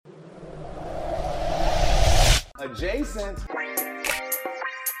Adjacent.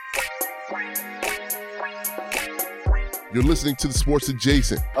 You're listening to the Sports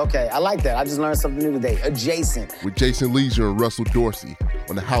Adjacent. Okay, I like that. I just learned something new today. Adjacent. With Jason Leisure and Russell Dorsey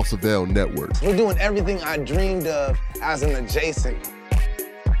on the House of L Network. We're doing everything I dreamed of as an adjacent.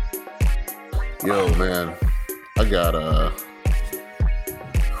 Yo, man, I got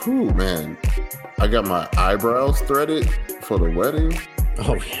I got my eyebrows threaded for the wedding.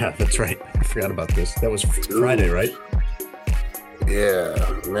 Oh yeah, that's right. I forgot about this. That was Friday, right?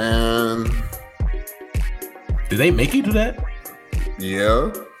 Yeah, man. Did they make you do that?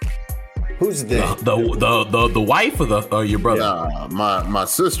 Yeah. Who's they? The wife or your brother? Yeah, my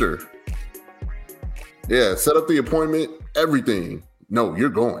sister. Yeah, set up the appointment, everything. No, you're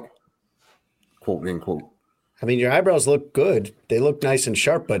going. Quote unquote. I mean, your eyebrows look good. They look nice and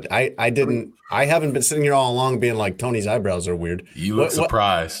sharp, but I haven't been sitting here all along being like, Tony's eyebrows are weird. You look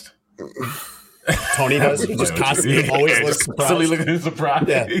surprised. Tony does. He just constantly always looks surprised. Silly looking surprised.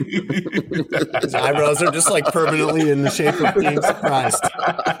 Yeah. His eyebrows are just like permanently in the shape of being surprised.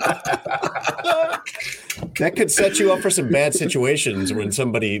 That could set you up for some bad situations when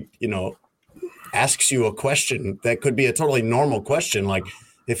somebody, asks you a question that could be a totally normal question. Like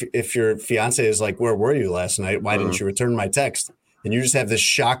if your fiance is like, "Where were you last night? Why didn't you return my text?" And you just have this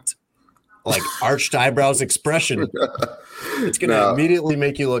shocked, like arched eyebrows expression. It's going to immediately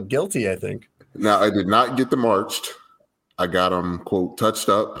make you look guilty, I think. Now, I did not get them arched. I got them, quote, touched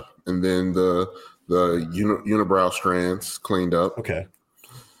up, and then the unibrow strands cleaned up. Okay.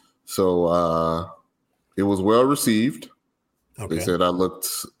 So it was well received. Okay. They said I looked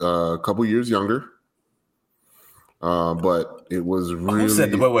a couple years younger. But it was really... Who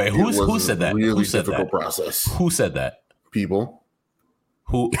said that? Wait, who said that? Really who said difficult that? process. Who said that? People.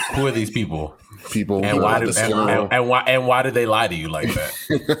 Who are these people? People. And why did they lie to you like that?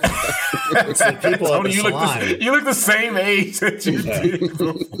 It's the people Tony, at the salon. you look the same age that you did.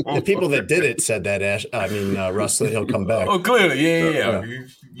 The people that did it said that, Russ, that he'll come back. Oh, clearly. Yeah. You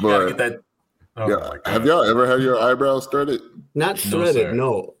gotta get that. Oh, yeah. Have y'all ever had your eyebrows threaded? Not threaded,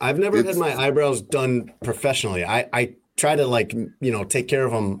 No, no. I've never had my eyebrows done professionally. I try to take care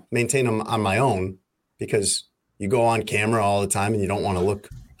of them, maintain them on my own because you go on camera all the time and you don't want to look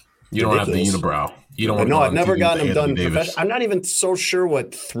You don't ridiculous. have the unibrow. You don't. No, I've never gotten them done professionally. I'm not even so sure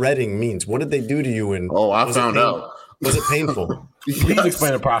what threading means. What did they do to you? And I found out. Was it painful? Please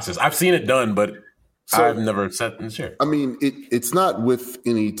explain the process. I've seen it done, but I've never sat in the chair. I mean, it's not with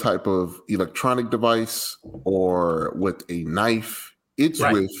any type of electronic device or with a knife. It's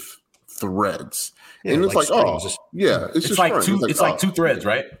with threads. Yeah, and it's like it's It's just like strings. it's like two threads,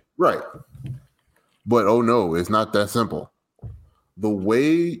 right? Right. But no, it's not that simple. The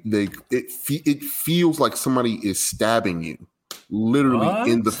way it feels like somebody is stabbing you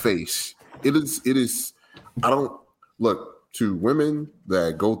literally in the face. It is. I don't look to women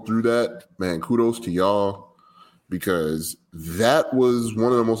that go through that, man, kudos to y'all, because that was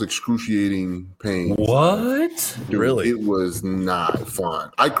one of the most excruciating pains. What? Dude, Really? It was not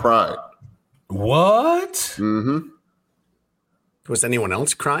fun. I cried. What? Mm-hmm. Was anyone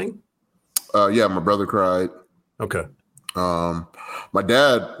else crying? Yeah, my brother cried. Okay. My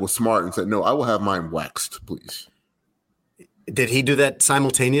dad was smart and said, "No, I will have mine waxed, please." Did he do that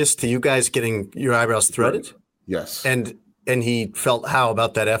simultaneous to you guys getting your eyebrows threaded? Yes. And he felt how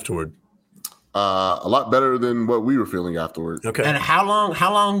about that afterward? A lot better than what we were feeling afterward. Okay. And how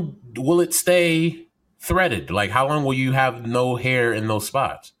long will it stay threaded? Like, how long will you have no hair in those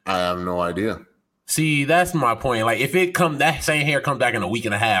spots? I have no idea. See, that's my point. Like, if that same hair comes back in a week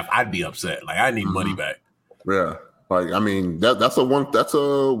and a half, I'd be upset. Like, I need money back. Yeah. Like, I mean, that's a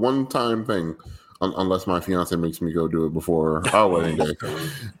one-time thing, unless my fiance makes me go do it before our wedding day.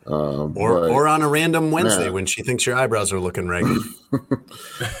 Or on a random Wednesday when she thinks your eyebrows are looking ragged.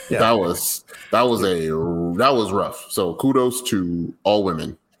 Yeah. That was rough. So kudos to all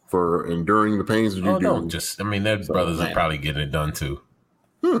women for enduring the pains that you do. Their brothers are probably getting it done too.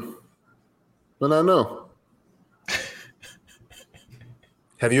 But I know.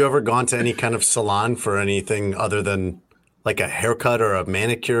 Have you ever gone to any kind of salon for anything other than like a haircut or a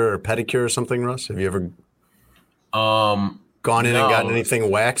manicure or pedicure or something, Russ? Have you ever gone in and gotten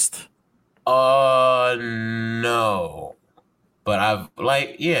anything waxed? No. But I've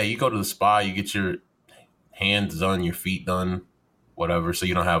you go to the spa, you get your hands done, your feet done, whatever, so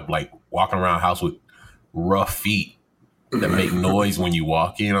you don't have walking around the house with rough feet that make noise when you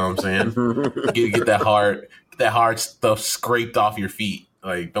walk, you know what I'm saying? Get that hard stuff scraped off your feet.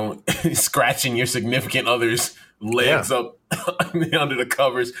 Like, don't scratching your significant other's legs up under the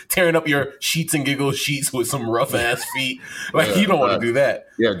covers, tearing up your Sheets and Giggles sheets with some rough ass feet. Like you don't want to do that.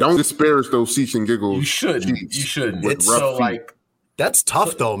 Yeah, don't disparage those Sheets and Giggles. You shouldn't. You shouldn't. With It's rough so feet. like That's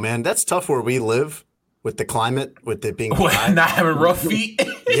tough though, man. That's tough where we live with the climate, with it being what, dry. not having rough feet.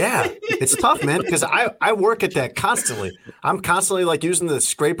 Yeah, it's tough, man, because I work at that constantly. I'm constantly like using the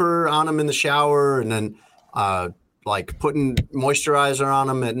scraper on them in the shower, and then like putting moisturizer on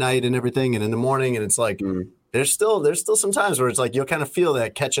them at night and everything, and in the morning. And it's like there's still some times where it's like you'll kind of feel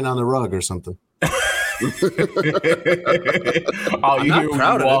that catching on the rug or something. All you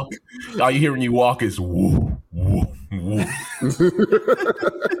hear when you walk is woo, woo, woo.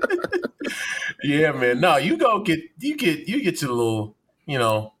 Yeah, man. No, you get your little,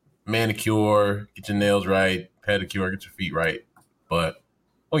 manicure, get your nails right, pedicure, get your feet right. But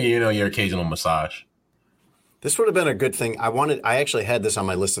your occasional massage. This would have been a good thing. I actually had this on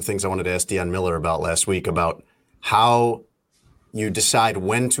my list of things I wanted to ask Deion Miller about last week, about how you decide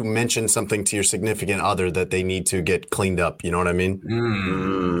when to mention something to your significant other that they need to get cleaned up. You know what I mean?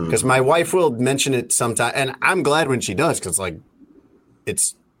 Because my wife will mention it sometime, and I'm glad when she does, because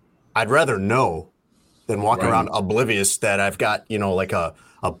I'd rather know than walk around oblivious that I've got, like a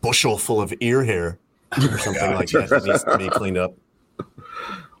bushel full of ear hair or something like that needs to be cleaned up.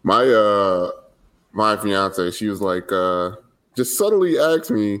 My fiance, she was like, just subtly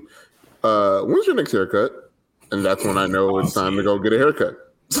asked me, when's your next haircut? And that's when I know it's time to go get a haircut.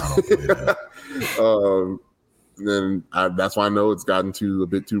 That's why I know it's gotten a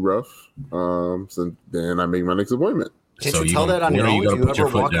bit too rough. So then I make my next appointment. Can't you tell that on your own? Do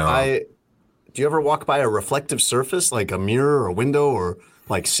you ever walk by a reflective surface like a mirror or a window, or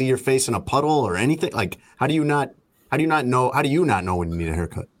like see your face in a puddle or anything? Like how do you not know when you need a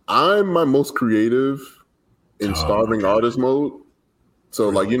haircut? I'm my most creative in starving artist mode. So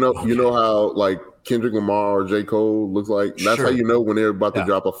like you know how like Kendrick Lamar or J. Cole looks like. That's how you know when they're about to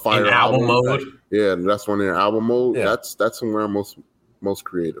drop a fire album mode. Yeah, that's when they're in album mode. Yeah. That's when I'm most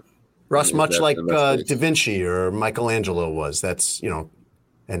creative. Russ, much like Da Vinci or Michelangelo was. That's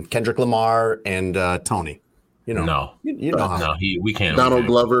and Kendrick Lamar and Tony. We can't. Donald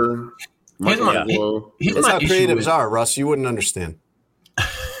Glover. Here's that's how creatives are, Russ. You wouldn't understand.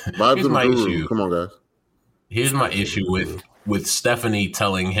 Here's my issue. Come on, guys. Here's my issue with Stephanie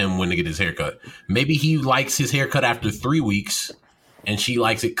telling him when to get his haircut. Maybe he likes his haircut after 3 weeks, and she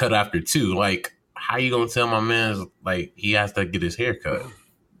likes it cut after 2. Like, how you gonna tell my man like he has to get his haircut?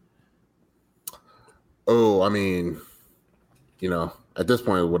 Oh, I mean, at this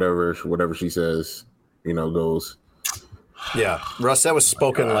point, whatever she says, goes. Yeah, Russ, that was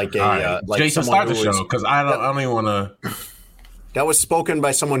spoken like a like Jason, start the show because I don't even want to. That was spoken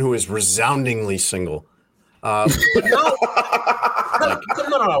by someone who is resoundingly single. No, I'm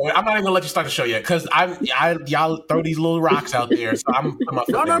not even gonna let you start the show yet because y'all throw these little rocks out there. So I'm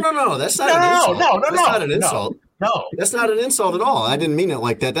No. That's not an insult. That's not an insult. No, that's not an insult at all. I didn't mean it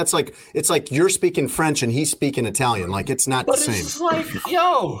like that. That's like it's like you're speaking French and he's speaking Italian. Like it's not the same. It's like,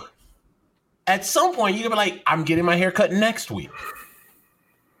 at some point you're gonna be like, I'm getting my hair cut next week.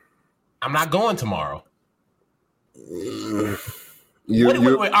 I'm not going tomorrow. Wait. All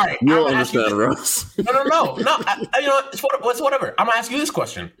right, you don't understand, Russ. No. It's whatever. I'm gonna ask you this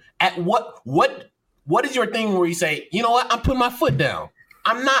question: At what is your thing where you say, you know what, I'm putting my foot down?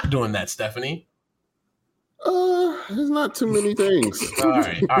 I'm not doing that, Stephanie. There's not too many things. All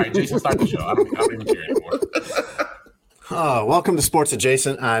right, Jason, start the show. I don't even care anymore. Welcome to Sports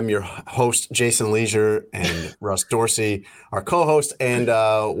Adjacent. I'm your host, Jason Leisure, and Russ Dorsey, our co-host, and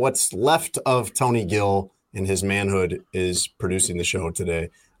what's left of Tony Gill in his manhood is producing the show today.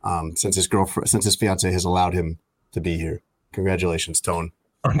 Since his fiance has allowed him to be here. Congratulations, Tone.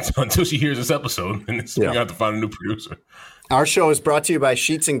 Until she hears this episode, and we have to find a new producer. Our show is brought to you by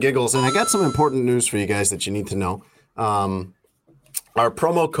Sheets and Giggles, and I got some important news for you guys that you need to know. Our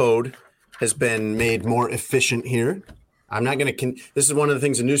promo code has been made more efficient here. I'm not going to. This is one of the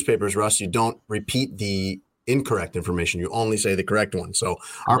things in newspapers, Russ. You don't repeat the incorrect information. You only say the correct one. So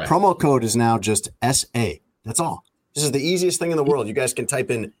our promo code is now just SA. That's all. This is the easiest thing in the world. You guys can type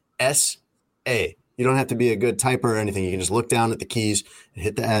in SA. You don't have to be a good typer or anything. You can just look down at the keys and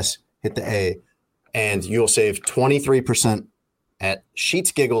hit the S, hit the A, and you'll save 23% at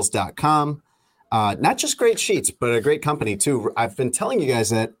sheetsgiggles.com. Not just great sheets, but a great company too. I've been telling you guys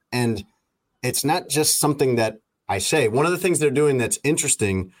that, and it's not just something that I say. One of the things they're doing that's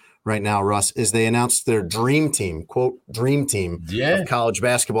interesting right now, Russ, is they announced their dream team, quote, dream team of college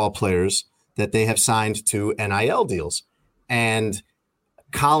basketball players that they have signed to NIL deals. And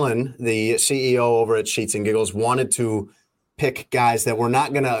Colin, the CEO over at Sheets and Giggles, wanted to pick guys that were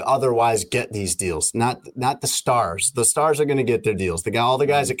not going to otherwise get these deals. Not the stars. The stars are going to get their deals. All the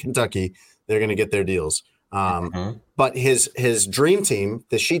guys at Kentucky, they're going to get their deals. But his dream team,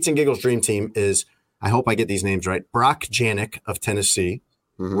 the Sheets and Giggles dream team, is, I hope I get these names right, Brock Janik of Tennessee,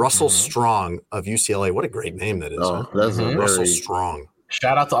 Russell Strong of UCLA. What a great name that is. Oh, that's a Russell Strong.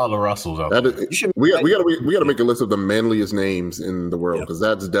 Shout out to all the Russells out there. We got to make a list of the manliest names in the world, because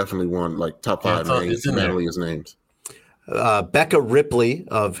that's definitely one, like top 5 names, manliest names. Becca Ripley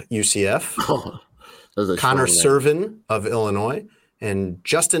of UCF, Connor Servin of Illinois, and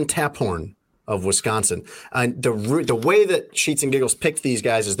Justin Taphorn of Wisconsin. The way that Sheets and Giggles picked these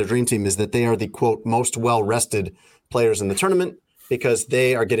guys as their dream team is that they are the, quote, most well-rested players in the tournament because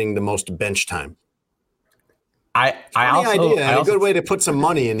they are getting the most bench time. A good way to put some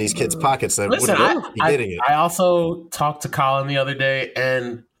money in these kids' pockets that wouldn't be getting it. I also talked to Colin the other day,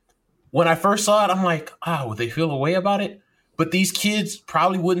 and when I first saw it, I'm like, would they feel a way about it? But these kids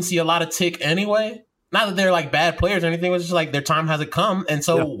probably wouldn't see a lot of tick anyway. Not that they're like bad players or anything. It was just like their time hasn't come. And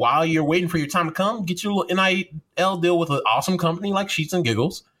so while you're waiting for your time to come, get your little NIL deal with an awesome company like Sheets and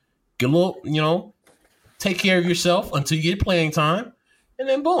Giggles. Get a little, take care of yourself until you get playing time. And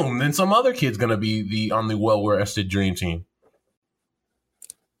then boom, then some other kid's going to be on the well-rested dream team.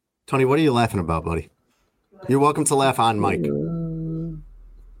 Tony, what are you laughing about, buddy? You're welcome to laugh on mic.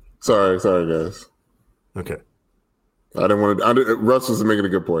 Sorry, guys. Okay. I didn't want to. Russ was making a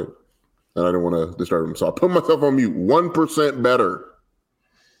good point, and I didn't want to disturb him, so I put myself on mute. 1% better.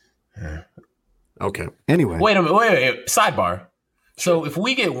 Okay. Anyway, wait a minute. Sidebar. So if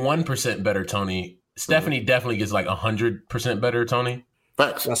we get 1% better, Tony, Stephanie definitely gets like 100% better, Tony.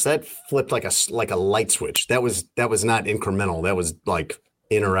 Facts. Yes, that flipped like a light switch. That was not incremental. That was like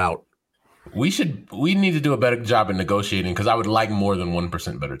in or out. We need to do a better job in negotiating, because I would like more than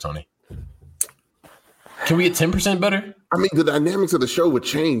 1% better, Tony. Can we get 10% better? I mean, the dynamics of the show would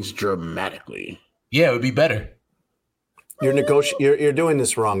change dramatically. Yeah, it would be better. You're doing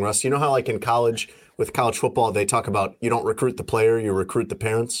this wrong, Russ. You know how like in college, with college football, they talk about you don't recruit the player, you recruit the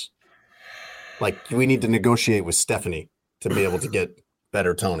parents? Like, we need to negotiate with Stephanie to be able to get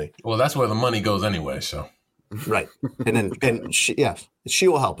better Tony. Well, that's where the money goes anyway, so. Right. And she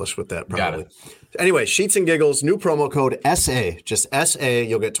will help us with that probably. Got it. Anyway, Sheets and Giggles, new promo code SA, just SA.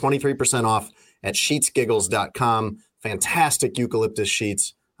 You'll get 23% off at sheetsgiggles.com. Fantastic eucalyptus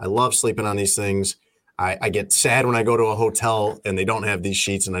sheets. I love sleeping on these things. I get sad when I go to a hotel and they don't have these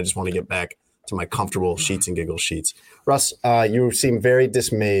sheets, and I just want to get back to my comfortable Sheets and Giggles sheets. Russ, you seem very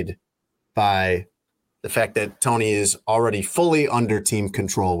dismayed by the fact that Tony is already fully under team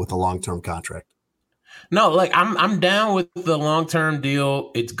control with a long-term contract. No, like I'm down with the long-term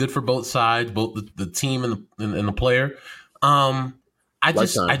deal. It's good for both sides, both the team and the player. Lifetime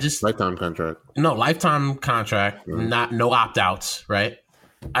contract. No, lifetime contract, no opt-outs, right?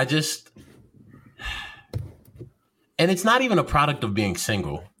 And it's not even a product of being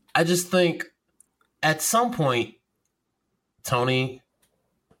single. I just think at some point, Tony,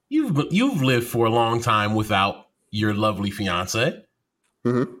 you've lived for a long time without your lovely fiance.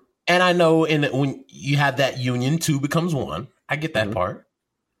 Mm-hmm. And I know when you have that union, 2 becomes 1. I get that part.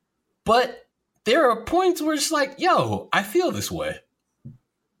 But there are points where it's like, yo, I feel this way.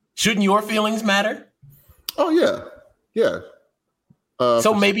 Shouldn't your feelings matter? Oh, yeah. Yeah.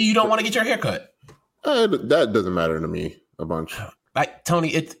 So maybe you don't want to get your hair cut. That doesn't matter to me a bunch. Like, Tony,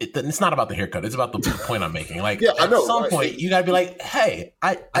 it's not about the haircut. It's about the point I'm making. Like, yeah, at some point, you got to be like, hey,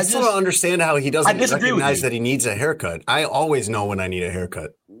 I still don't understand how he doesn't recognize that he needs a haircut. I always know when I need a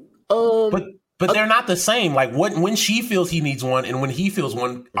haircut. But they're not the same. Like, when she feels he needs one and when he feels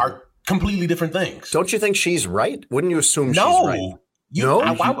one are completely different things. Don't you think she's right? Wouldn't you assume she's right? You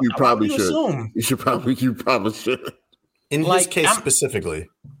probably should. Assume? You probably should. In his case specifically.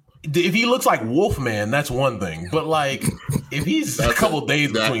 If he looks like Wolfman, that's one thing. But like, if he's a couple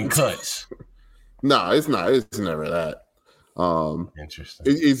days between cuts, no, it's not. It's never that. Interesting.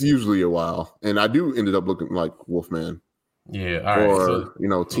 It's usually a while, and I do ended up looking like Wolfman. Yeah, all right. Or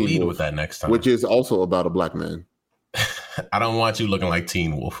so Teen lead Wolf, with that next time, which is also about a black man. I don't want you looking like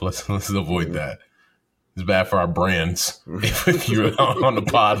Teen Wolf. Let's avoid that. It's bad for our brands if you're on the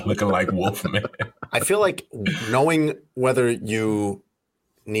pod looking like Wolfman. I feel like knowing whether you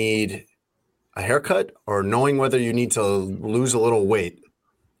need a haircut or knowing whether you need to lose a little weight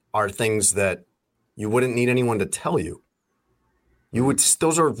are things that you wouldn't need anyone to tell you.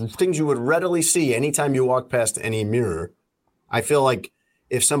 Those are things you would readily see anytime you walk past any mirror. I feel like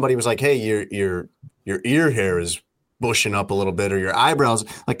if somebody was like, hey, your ear hair is bushing up a little bit, or your eyebrows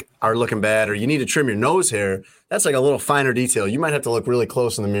like are looking bad, or you need to trim your nose hair, that's like a little finer detail. You might have to look really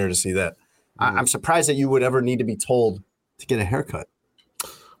close in the mirror to see that. I'm surprised that you would ever need to be told to get a haircut?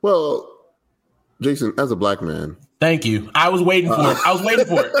 Well, Jason, as a black man. Thank you. I was waiting for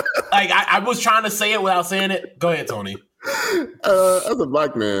it. Like I was trying to say it without saying it. Go ahead, Tony. As a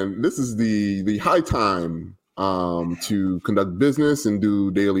black man, this is the high time to conduct business and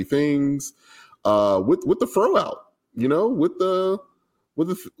do daily things with the fro out, with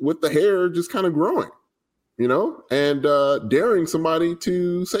the hair just kind of growing, and daring somebody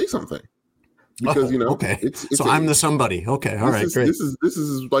to say something. Because okay. It's so I'm the somebody. Okay, all right, great. This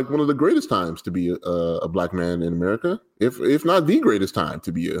is like one of the greatest times to be a black man in America, if not the greatest time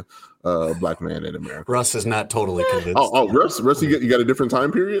to be a black man in America. Russ is not totally convinced. Russ, you got a different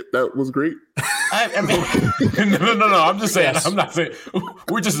time period. That was great. I mean, no. I'm just saying. Yes. I'm not saying.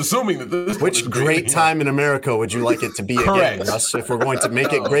 We're just assuming that this. Which great time in America would you like it to be again, Russ? If we're going to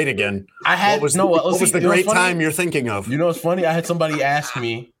make it great again, what was the great time you're thinking of? You know what's funny? I had somebody ask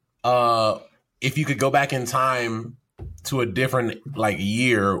me if you could go back in time to a different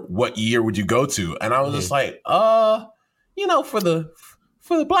year, what year would you go to? And I was just like, for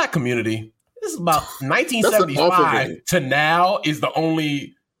the black community, this is about 1975 to now is the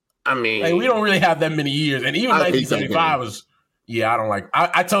only. I mean, we don't really have that many years, and even 1975 was. Yeah, I don't like.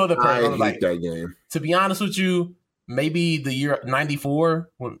 I told the person, I was like, that game. To be honest with you, maybe the year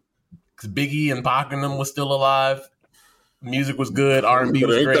 94, when Biggie and Pac and them was still alive. Music was good. R&B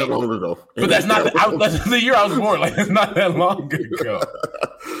was great. That long ago. But that's not that's the year I was born. Like, it's not that long ago.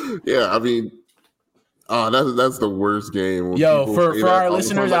 Yeah, I mean, that's the worst game. Yo, for our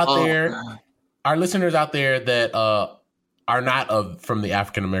listeners out there, our listeners out there that are not from the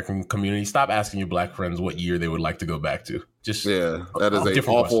African American community, stop asking your black friends what year they would like to go back to. Just that is an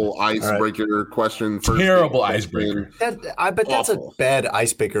awful icebreaker question. Terrible icebreaker. That's a bad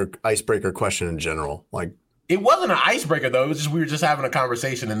icebreaker question in general. Like. It wasn't an icebreaker, though. It was just we were just having a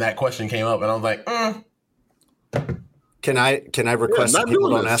conversation, and that question came up, and I was like, Can I request that people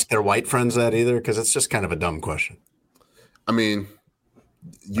don't ask their white friends that either? Because it's just kind of a dumb question. I mean,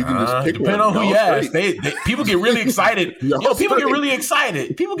 you can just pick depending on who you ask. People get really excited. People get really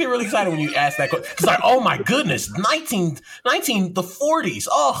excited. People get really excited when you ask that question. It's like, oh my goodness, the 40s.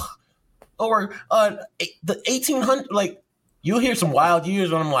 Oh, or the 1800s. Like. You'll hear some wild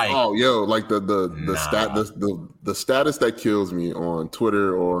years, and I'm like, like the status that kills me on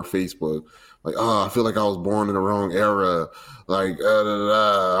Twitter or Facebook, like, I feel like I was born in the wrong era. Like,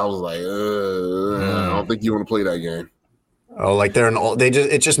 I was like, I don't think you want to play that game. Oh, like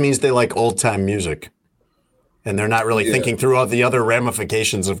it just means they like old time music, and they're not really thinking through all the other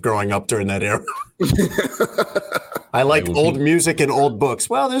ramifications of growing up during that era. I like old music and old books.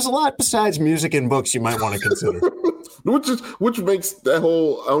 Well, there's a lot besides music and books you might want to consider. Which makes that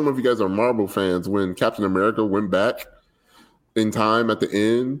whole, I don't know if you guys are Marvel fans, when Captain America went back in time at the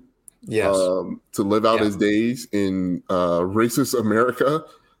end to live out his days in racist America,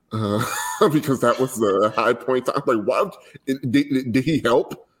 because that was the high point. I'm like, why did he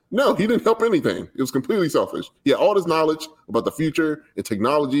help? No, he didn't help anything. It was completely selfish. He had all this knowledge about the future and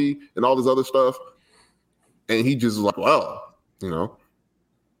technology and all this other stuff. And he just was like, well,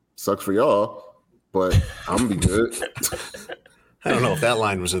 sucks for y'all. But I'm gonna be good. I don't know if that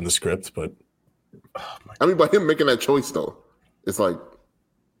line was in the script, but I mean, by him making that choice, though, it's like,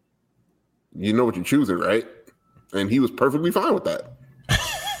 you know what you're choosing, right? And he was perfectly fine with that.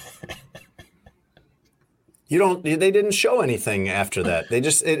 They didn't show anything after that.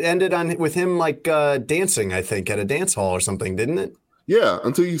 It ended with him dancing, I think, at a dance hall or something, didn't it? Yeah,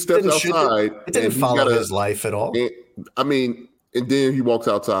 until he steps outside. It didn't follow his life at all. And then he walks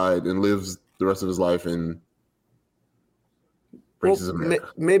outside and lives the rest of his life in racist America.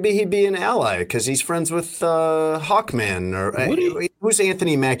 Maybe he'd be an ally because he's friends with Hawkman. Or who's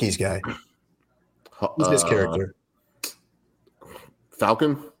Anthony Mackie's guy? Who's his character?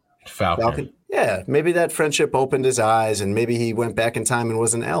 Falcon. Yeah, maybe that friendship opened his eyes, and maybe he went back in time and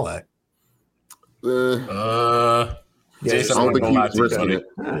was an ally. Jason, I don't think he was risking it.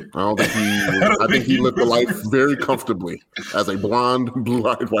 I think he lived the life very comfortably as a blonde,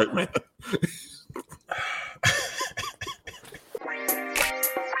 blue-eyed white man.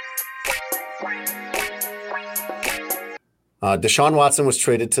 Deshaun Watson was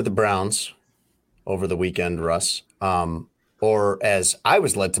traded to the Browns over the weekend, Russ. Or as I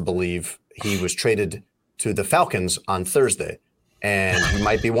was led to believe, he was traded to the Falcons on Thursday. And you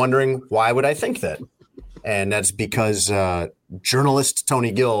might be wondering, why would I think that? And that's because journalist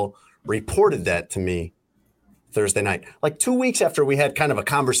Tony Gill reported that to me Thursday night, like 2 weeks after we had kind of a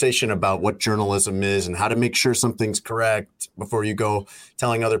conversation about what journalism is and how to make sure something's correct before you go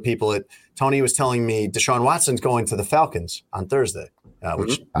telling other people it. Tony was telling me Deshaun Watson's going to the Falcons on Thursday,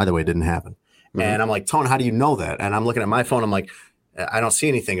 which, by the way, didn't happen. And I'm like, Tone, how do you know that? And I'm looking at my phone. I'm like, I don't see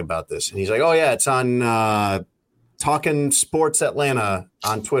anything about this. And he's like, oh, yeah, it's on Talking Sports Atlanta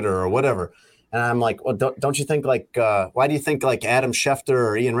on Twitter or whatever. And I'm like, well, don't you think why do you think like Adam Schefter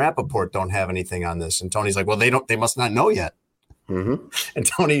or Ian Rappaport don't have anything on this? And Tony's like, well, they must not know yet. Mm-hmm. And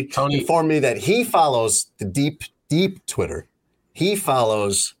Tony informed me that he follows the deep Twitter. He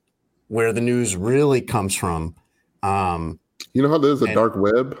follows where the news really comes from. You know how there's a dark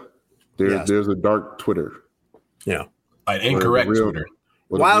web? There's a dark Twitter. Yeah. An incorrect Twitter.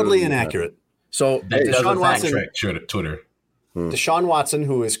 Wildly inaccurate. So Deshaun Watson, Twitter. Deshaun Watson,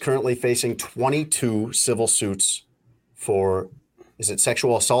 who is currently facing 22 civil suits for, is it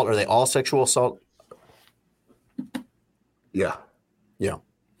sexual assault? Are they all sexual assault? Yeah. Yeah.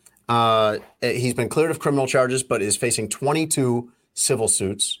 He's been cleared of criminal charges, but is facing 22 civil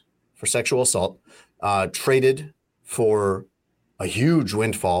suits for sexual assault, traded for a huge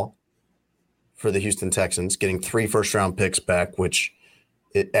windfall for the Houston Texans, getting 3 first-round picks back, which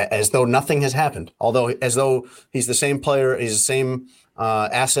as though nothing has happened. Although as though he's the same player, he's the same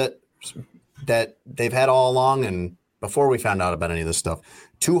asset that they've had all along. And before we found out about any of this stuff,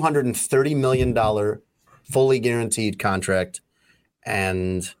 $230 million fully guaranteed contract.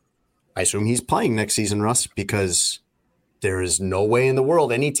 And I assume he's playing next season, Russ, because there is no way in the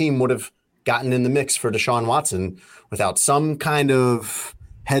world any team would have gotten in the mix for Deshaun Watson without some kind of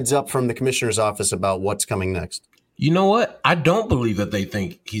heads up from the commissioner's office about what's coming next. You know what? I don't believe that they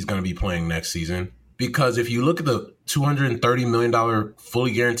think he's going to be playing next season, because if you look at the $230 million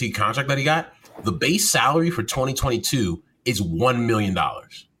fully guaranteed contract that he got, the base salary for 2022 is $1 million.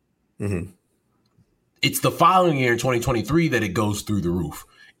 Mm-hmm. It's the following year in 2023 that it goes through the roof.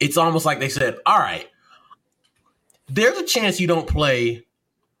 It's almost like they said, all right, there's a chance you don't play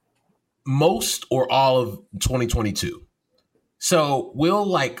most or all of 2022. So we'll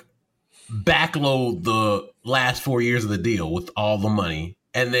backload the last 4 years of the deal with all the money,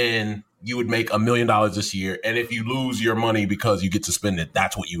 and then you would make $1 million this year. And if you lose your money because you get suspended,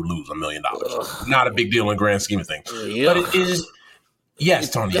 that's what you lose, $1 million. Not a big deal in the grand scheme of things. But it is,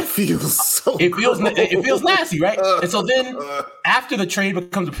 yes, Tony. It feels so. It feels nasty, right? And so then after the trade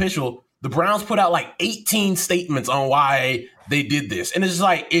becomes official, the Browns put out 18 statements on why they did this. And it's just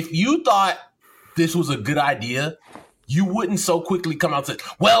like, if you thought this was a good idea, you wouldn't so quickly come out and say,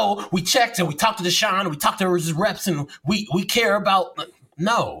 well, we checked and we talked to Deshaun and we talked to his reps and we care about.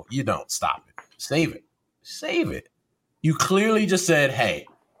 No, you don't. Stop it. Save it. You clearly just said, hey,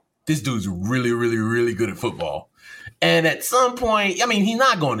 this dude's really, really, really good at football. And at some point, I mean, he's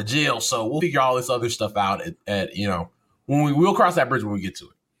not going to jail, so we'll figure all this other stuff out at when we'll cross that bridge when we get to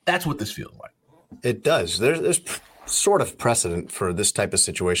it. That's what this feels like. It does. There's sort of precedent for this type of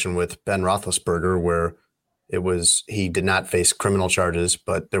situation with Ben Roethlisberger, where he did not face criminal charges,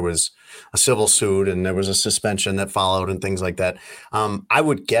 but there was a civil suit and there was a suspension that followed and things like that. I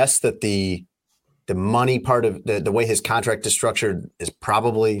would guess that the money part of the way his contract is structured is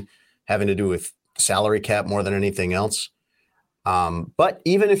probably having to do with salary cap more than anything else. But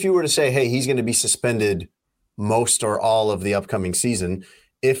even if you were to say, hey, he's going to be suspended most or all of the upcoming season,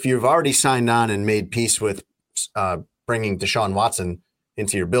 if you've already signed on and made peace with bringing Deshaun Watson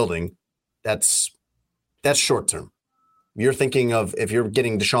into your building, that's short term. You're thinking of, if you're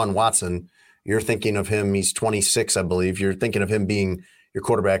getting Deshaun Watson, you're thinking of him. He's 26, I believe. You're thinking of him being your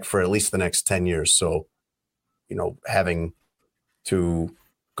quarterback for at least the next 10 years. So, having to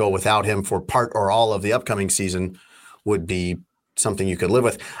go without him for part or all of the upcoming season would be something you could live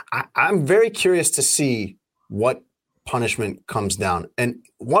with. I'm very curious to see what punishment comes down. And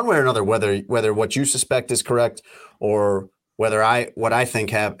one way or another, whether what you suspect is correct or whether what I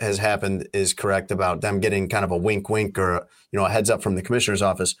think has happened is correct about them getting kind of a wink or a heads up from the commissioner's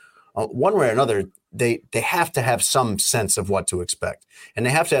office, one way or another, they have to have some sense of what to expect. And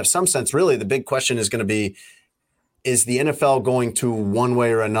they have to have some sense. Really, the big question is going to be, is the NFL going to one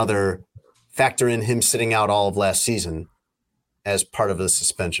way or another factor in him sitting out all of last season as part of the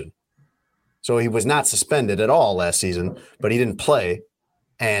suspension? So he was not suspended at all last season, but he didn't play.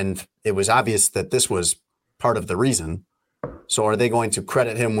 And it was obvious that this was part of the reason. So are they going to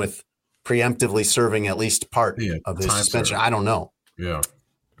credit him with preemptively serving at least part of his suspension? I don't know. Yeah.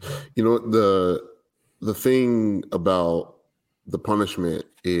 The thing about the punishment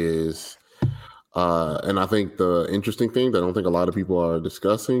is, and I think the interesting thing that I don't think a lot of people are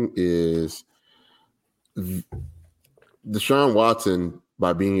discussing is Deshaun Watson,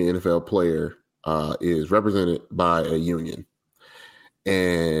 by being an NFL player, is represented by a union.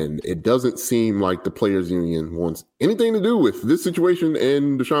 And it doesn't seem like the players' union wants anything to do with this situation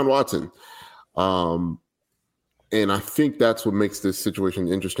and Deshaun Watson. and I think that's what makes this situation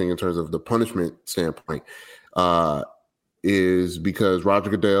interesting in terms of the punishment standpoint, is because Roger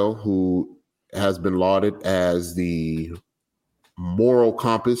Goodell, who has been lauded as the moral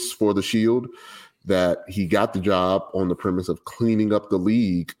compass for the Shield, that he got the job on the premise of cleaning up the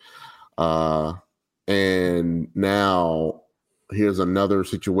league. And now here's another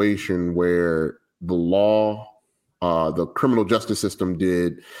situation where the law, the criminal justice system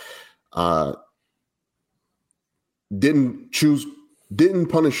didn't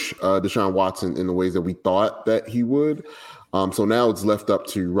punish Deshaun Watson in the ways that we thought that he would. So now it's left up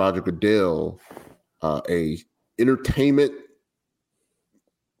to Roger Goodell, a entertainment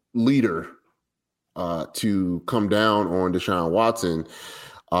leader, to come down on Deshaun Watson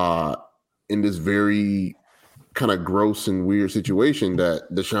in this very kind of gross and weird situation that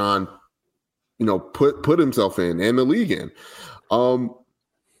Deshaun, put himself in and the league in.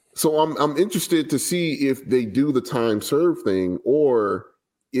 So I'm interested to see if they do the time served thing, or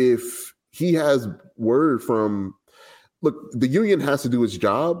if he has word from. Look, the union has to do its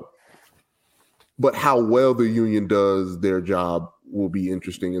job, but how well the union does their job will be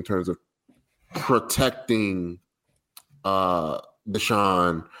interesting in terms of protecting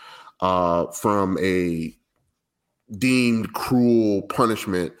Deshaun from a deemed cruel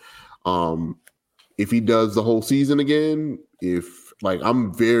punishment. If he does the whole season again,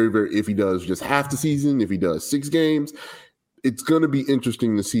 I'm very, very, if he does just half the season, if he does 6 games, it's going to be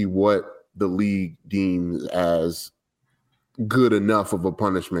interesting to see what the league deems as good enough of a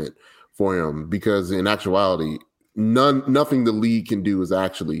punishment for him, because in actuality, nothing the league can do is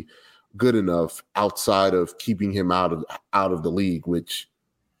actually good enough outside of keeping him out of the league, which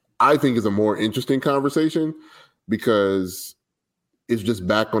I think is a more interesting conversation, because it's just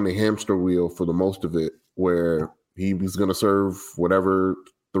back on the hamster wheel for the most of it, where he was going to serve whatever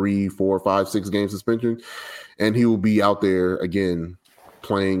 3, 4, 5, 6 game suspension, and he will be out there again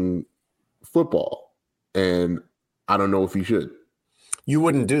playing football. And I don't know if he should. You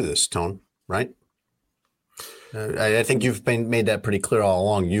wouldn't do this, Tone, right? I think you've made that pretty clear all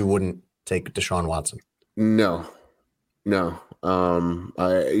along. You wouldn't take Deshaun Watson. No.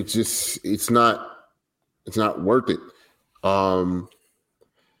 It's not worth it.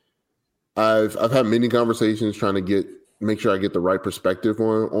 I've had many conversations trying to make sure I get the right perspective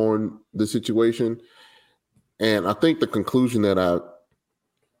on the situation. And I think the conclusion that I've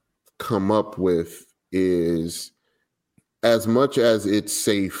come up with is, as much as it's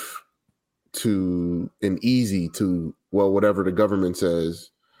safe and easy to, whatever the government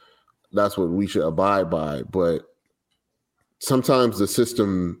says, that's what we should abide by. But sometimes the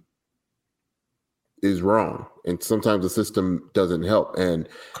system is wrong, and sometimes the system doesn't help. And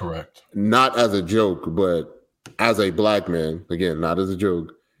correct, not as a joke, but as a Black man, again, not as a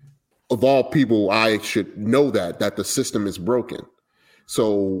joke, of all people, I should know that the system is broken.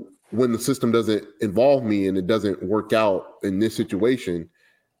 So when the system doesn't involve me and it doesn't work out in this situation,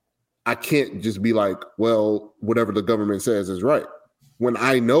 I can't just be like, well, whatever the government says is right, when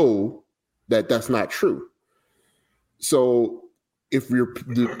I know that that's not true. So if we're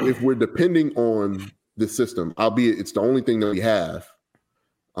depending on the system, albeit it's the only thing that we have,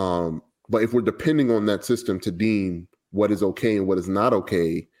 but if we're depending on that system to deem what is okay and what is not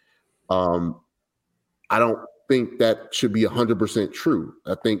okay, I don't think that should be 100% true.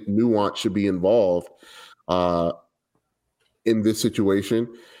 I think nuance should be involved in this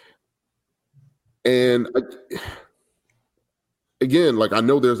situation. And again, I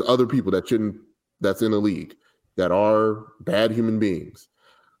know there's other people that's in the league that are bad human beings.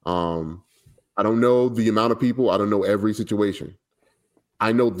 I don't know the amount of people. I don't know every situation.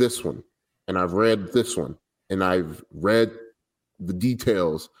 I know this one, and I've read this one, and I've read the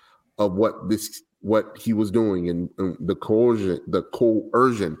details of what he was doing, and the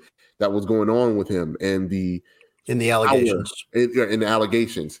coercion that was going on with him, and the allegations,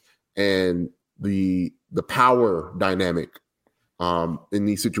 and the power dynamic in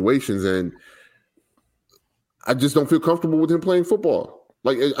these situations. And I just don't feel comfortable with him playing football.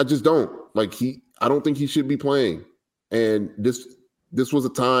 I just don't. I don't think he should be playing. And this was a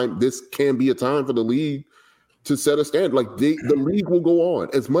time. This can be a time for the league to set a standard. The league will go on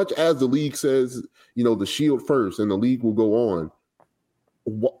as much as the league says, the Shield first, and the league will go on.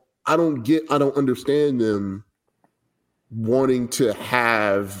 I don't understand them wanting to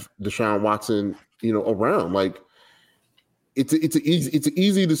have Deshaun Watson, around. It's an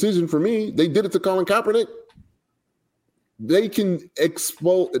easy decision for me. They did it to Colin Kaepernick. They can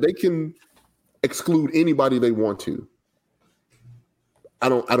exclude anybody they want to. I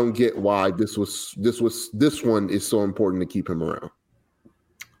don't get why this one is so important to keep him around.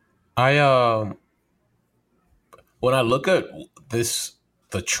 when I look at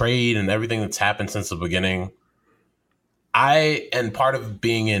the trade and everything that's happened since the beginning, and part of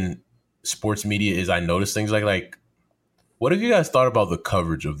being in sports media is I notice things like, what have you guys thought about the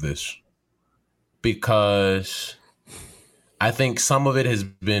coverage of this? Because I think some of it has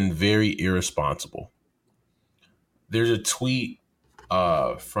been very irresponsible. There's a tweet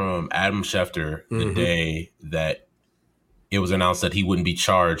from Adam Schefter the day that it was announced that he wouldn't be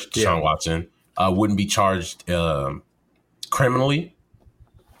charged, Deshaun Watson, wouldn't be charged criminally.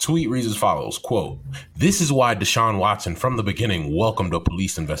 Tweet reads as follows, quote, "This is why Deshaun Watson from the beginning welcomed a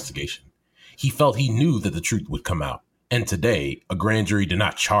police investigation. He felt he knew that the truth would come out. And today, a grand jury did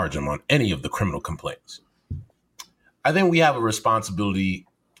not charge him on any of the criminal complaints." I think we have a responsibility,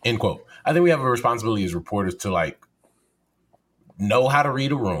 end quote. I think we have a responsibility as reporters to like know how to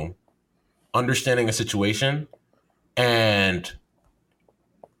read a room, understanding a situation, and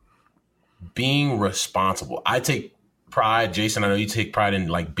being responsible. I take pride, Jason, I know you take pride in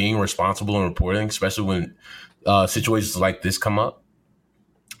like being responsible in reporting, especially when situations like this come up.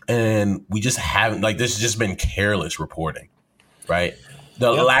 And we just haven't, like, this has just been careless reporting, right?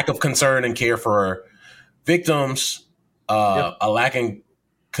 The lack of concern and care for victims, a lacking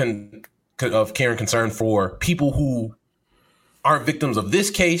of care and concern for people who aren't victims of this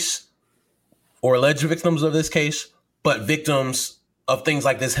case or alleged victims of this case, but victims of things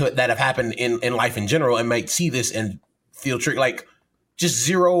like this that have happened in life in general and might see this and feel tricked. Like, just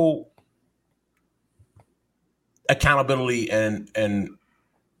zero accountability and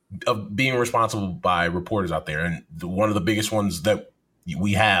of being responsible by reporters out there. And one of the biggest ones that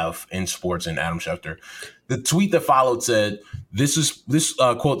we have in sports in Adam Schefter. The tweet that followed said,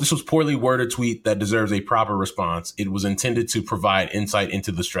 quote, "This was poorly worded tweet that deserves a proper response. It was intended to provide insight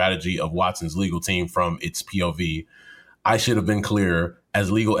into the strategy of Watson's legal team from its POV. I should have been clearer.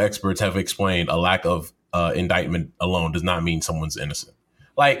 As legal experts have explained, a lack of indictment alone does not mean someone's innocent."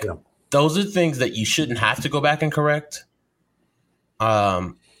 Like, those are things that you shouldn't have to go back and correct.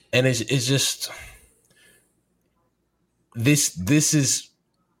 And it's just these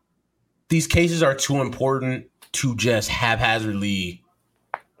cases are too important to just haphazardly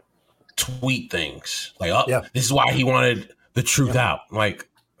tweet things like, this is why he wanted the truth out. Like,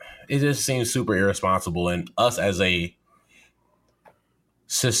 it just seems super irresponsible. And us as a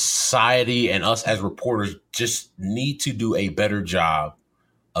society and us as reporters just need to do a better job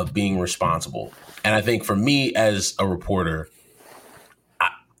of being responsible. And I think for me as a reporter,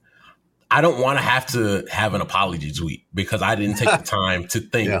 I don't want to have an apology tweet because I didn't take the time to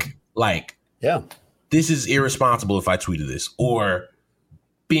think this is irresponsible if I tweeted this, or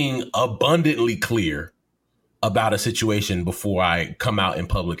being abundantly clear about a situation before I come out in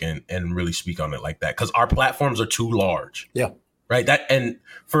public and really speak on it like that. Because our platforms are too large. Yeah. Right. And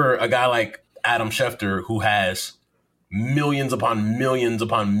for a guy like Adam Schefter, who has millions upon millions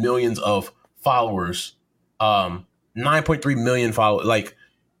upon millions of followers, 9.3 million followers, like,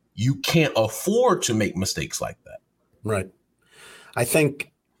 you can't afford to make mistakes like that. Right. I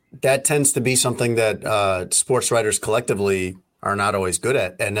think that tends to be something that sports writers collectively are not always good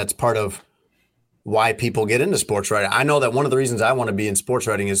at. And that's part of why people get into sports writing. I know that one of the reasons I want to be in sports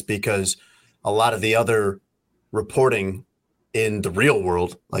writing is because a lot of the other reporting in the real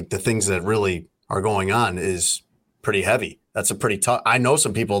world, like the things that really are going on, is pretty heavy. That's a pretty tough. I know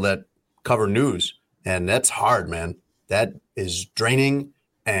some people that cover news, and that's hard, man. That is draining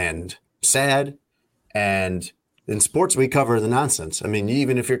and sad. And in sports, we cover the nonsense. I mean,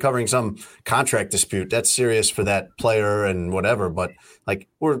 even if you're covering some contract dispute, that's serious for that player and whatever. But like,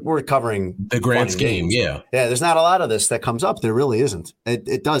 we're covering the grand scheme. Yeah. There's not a lot of this that comes up. There really isn't.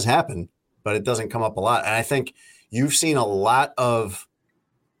 It does happen, but it doesn't come up a lot. And I think you've seen a lot of,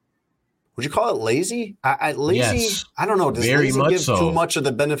 would you call it lazy? Lazy? Yes, I don't know. Does lazy give too much of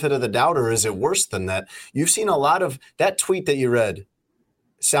the benefit of the doubt, or is it worse than that? You've seen a lot of that tweet that you read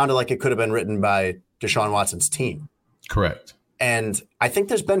sounded like it could have been written by Deshaun Watson's team. Correct. And I think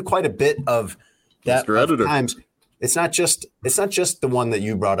there's been quite a bit of that times. It's not just the one that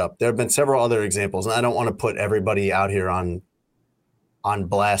you brought up. There have been several other examples, and I don't want to put everybody out here on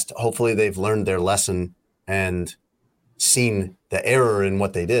blast. Hopefully they've learned their lesson and seen the error in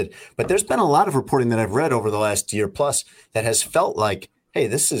what they did. But there's been a lot of reporting that I've read over the last year plus that has felt like, hey,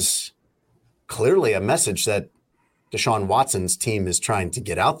 this is clearly a message that Deshaun Watson's team is trying to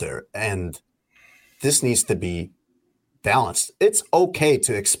get out there, and this needs to be balanced. It's okay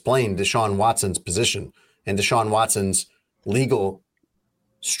to explain Deshaun Watson's position and Deshaun Watson's legal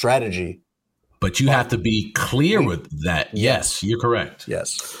strategy. But you have to be clear with that. Yes, you're correct.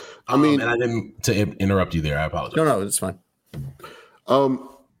 Yes. I mean, and I didn't to interrupt you there. I apologize. No, it's fine.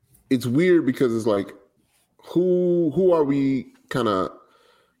 It's weird because it's like, who are we kind of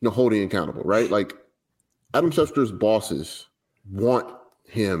holding accountable, right? Like Adam Schefter's bosses want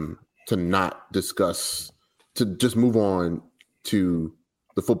him to not discuss, to just move on to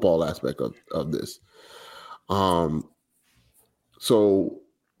the football aspect of this. So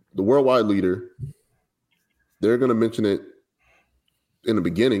the worldwide leader, they're going to mention it in the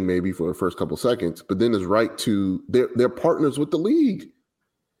beginning, maybe for the first couple seconds, but then it's right to they're partners with the league.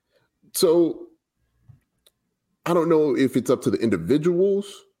 So I don't know if it's up to the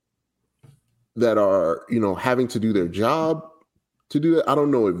individuals that are, having to do their job to do that. I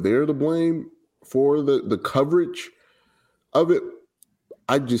don't know if they're to blame for the coverage of it.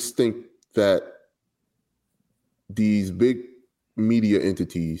 I just think that these big media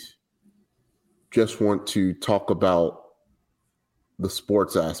entities just want to talk about the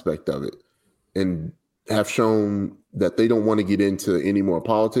sports aspect of it and have shown that they don't want to get into any more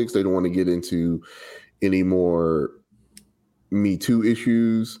politics. They don't want to get into any more Me Too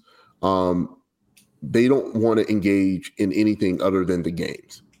issues. They don't want to engage in anything other than the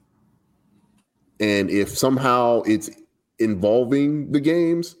games. And if somehow it's involving the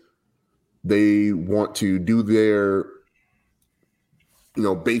games, they want to do their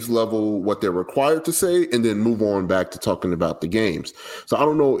base level, what they're required to say, and then move on back to talking about the games. So I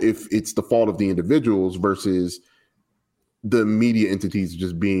don't know if it's the fault of the individuals versus the media entities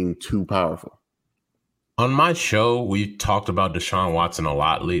just being too powerful. On my show, we talked about Deshaun Watson a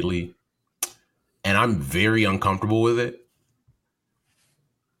lot lately, and I'm very uncomfortable with it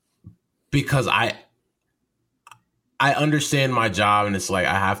because I understand my job, and it's like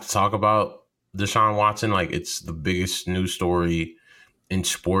I have to talk about Deshaun Watson. Like, it's the biggest news story in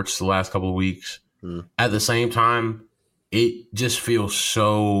sports the last couple of weeks. At the same time, it just feels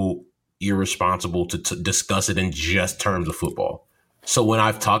so irresponsible to discuss it in just terms of football. So when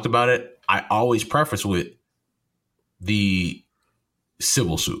I've talked about it, I always preface with the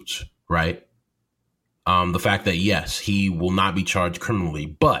civil suits, right? The fact that, yes, he will not be charged criminally,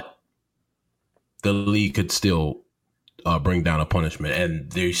 but the league could still bring down a punishment,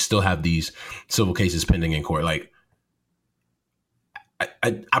 and they still have these civil cases pending in court. Like,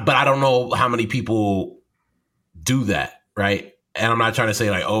 but I don't know how many people do that, right? And I'm not trying to say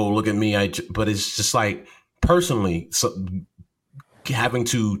like, oh, look at me. But it's just like, personally, having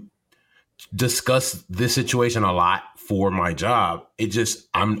to discuss this situation a lot for my job,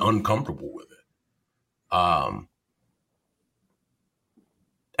 I'm uncomfortable with it.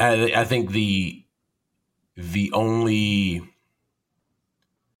 I think the only,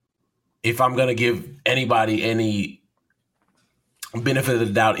 if I'm going to give anybody any benefit of the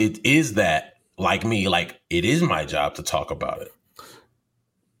doubt, it is that, like me, like, it is my job to talk about it.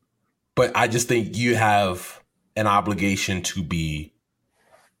 But I just think you have an obligation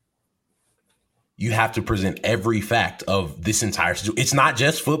you have to present every fact of this entire situation. It's not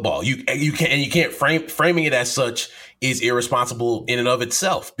just football. You can't framing it as such is irresponsible in and of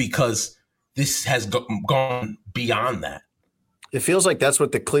itself, because this has gone beyond that. It feels like that's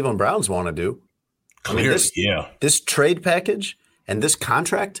what the Cleveland Browns want to do. Clearly, this trade package and this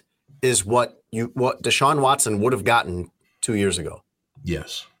contract is what Deshaun Watson would have gotten 2 years ago.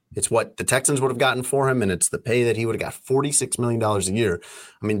 Yes. It's what the Texans would have gotten for him, and it's the pay that he would have got, $46 million a year.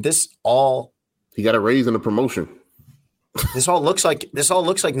 I mean, he got a raise and a promotion. This all looks like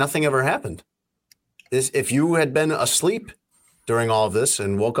nothing ever happened. If you had been asleep during all of this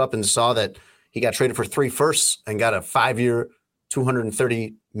and woke up and saw that he got traded for 3 firsts and got a 5-year,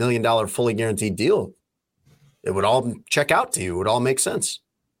 $230 million fully guaranteed deal, it would all check out to you. It would all make sense,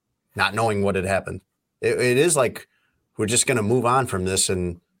 not knowing what had happened. It is like we're just going to move on from this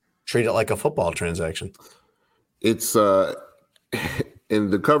and treat it like a football transaction. It's in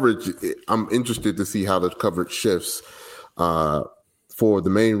the coverage. I'm interested to see how the coverage shifts for the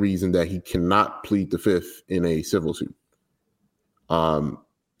main reason that he cannot plead the fifth in a civil suit.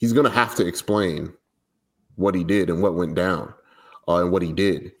 He's going to have to explain what he did and what went down and what he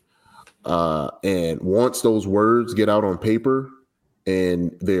did. And once those words get out on paper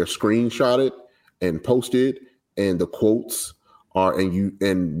and they're screenshotted and posted and the quotes are,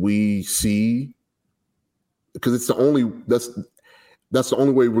 and we see, because it's that's the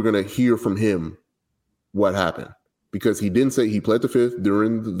only way we're going to hear from him what happened, because he didn't say, he pled the fifth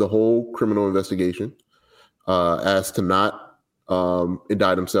during the whole criminal investigation as to not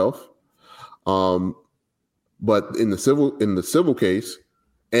indict himself. But in the civil case,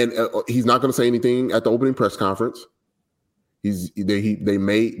 and he's not going to say anything at the opening press conference. They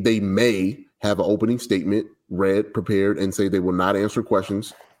may have an opening statement read, prepared, and say they will not answer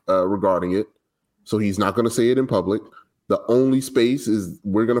questions regarding it. So he's not going to say it in public. The only space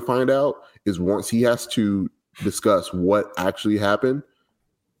we're going to find out is once he has to discuss what actually happened,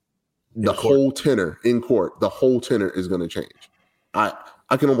 the whole tenor in court, the whole tenor is going to change. I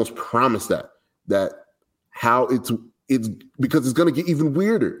can almost promise that how it's because it's going to get even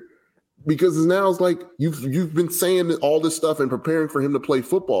weirder. Because now it's like you've been saying all this stuff and preparing for him to play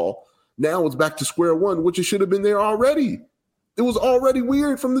football. Now it's back to square one, which it should have been there already. It was already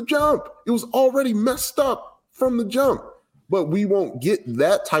weird from the jump. It was already messed up from the jump. But we won't get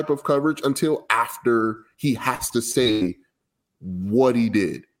that type of coverage until after he has to say what he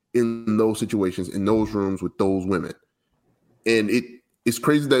did in those situations, in those rooms with those women. And it's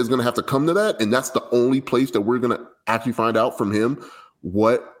crazy that it's going to have to come to that. And that's the only place that we're going to actually find out from him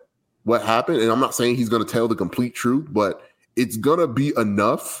what happened. And I'm not saying he's going to tell the complete truth, but it's going to be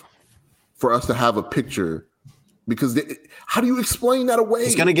enough for us to have a picture. Because how do you explain that away?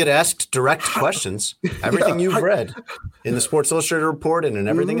 He's going to get asked direct questions. Everything you've read in the Sports Illustrated report and in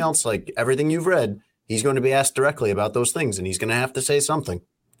everything else, like everything you've read, he's going to be asked directly about those things, and he's going to have to say something.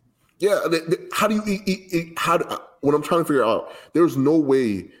 Yeah. How do you what I'm trying to figure out, there's no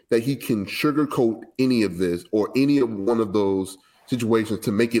way that he can sugarcoat any of this or any of one of those situations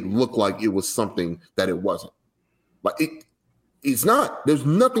to make it look like it was something that it wasn't. Like it's not. There's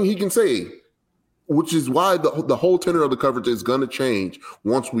nothing he can say. Which is why the whole tenor of the coverage is going to change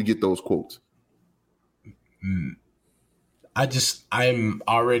once we get those quotes. I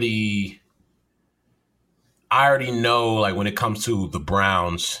already know, like, when it comes to the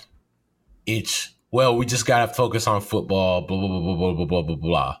Browns, it's, well, we just got to focus on football, blah, blah, blah, blah, blah, blah, blah, blah,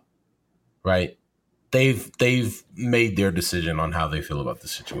 blah, right? They've made their decision on how they feel about the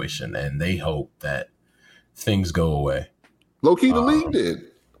situation, and they hope that things go away. Low-key, the league did.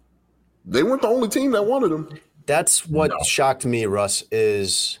 They weren't the only team that wanted him. That's what shocked me, Russ,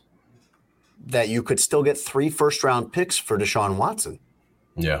 is that you could still get 3 first-round picks for Deshaun Watson.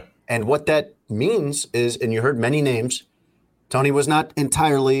 Yeah. And what that means is, and you heard many names, Tony was not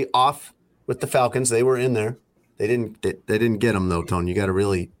entirely off with the Falcons. They were in there. They didn't get him, though, Tony. You got to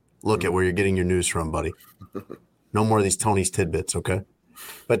really look at where you're getting your news from, buddy. No more of these Tony's tidbits, okay?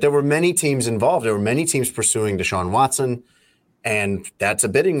 But there were many teams involved. There were many teams pursuing Deshaun Watson. And that's a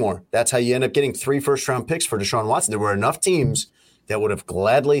bidding war. That's how you end up getting 3 first-round picks for Deshaun Watson. There were enough teams that would have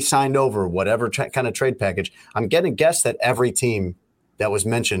gladly signed over whatever kind of trade package. I'm going to guess that every team that was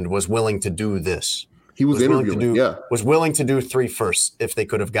mentioned was willing to do this. He was interviewing, was willing to do 3 firsts if they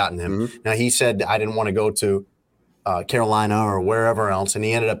could have gotten him. Mm-hmm. Now, he said, I didn't want to go to Carolina or wherever else, and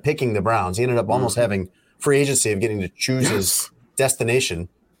he ended up picking the Browns. He ended up almost having free agency of getting to choose his destination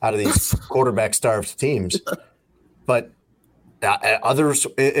out of these quarterback-starved teams. But others,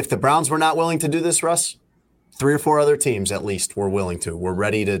 if the Browns were not willing to do this, Russ, 3 or 4 other teams at least were willing to. Were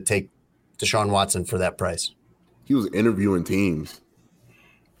ready to take Deshaun Watson for that price. He was interviewing teams.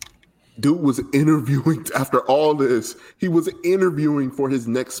 Dude was interviewing after all this. He was interviewing for his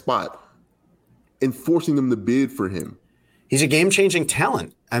next spot and forcing them to bid for him. He's a game-changing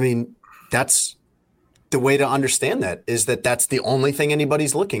talent. I mean, that's the way to understand that, is that's the only thing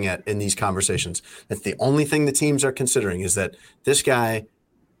anybody's looking at in these conversations. That's the only thing the teams are considering, is that this guy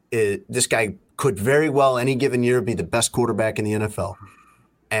could very well any given year be the best quarterback in the NFL.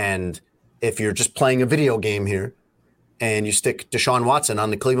 And if you're just playing a video game here and you stick Deshaun Watson on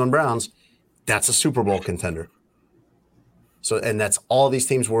the Cleveland Browns, that's a Super Bowl contender. So, and that's all these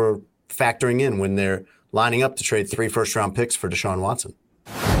teams were factoring in when they're lining up to trade 3 first-round picks for Deshaun Watson.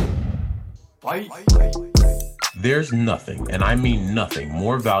 There's nothing, and I mean nothing,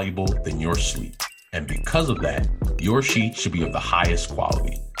 more valuable than your sleep. And because of that, your sheets should be of the highest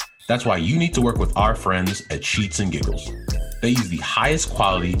quality. That's why you need to work with our friends at Sheets and Giggles. They use the highest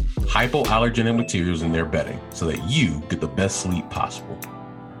quality, hypoallergenic materials in their bedding so that you get the best sleep possible.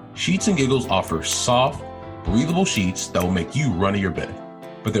 Sheets and Giggles offer soft, breathable sheets that will make you run to your bed.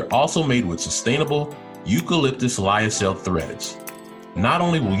 But they're also made with sustainable eucalyptus lyocell threads. Not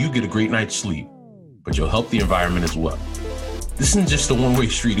only will you get a great night's sleep, but you'll help the environment as well. This isn't just a one-way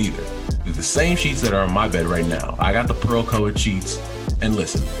street either. They're the same sheets that are on my bed right now. I got the pearl-colored sheets, and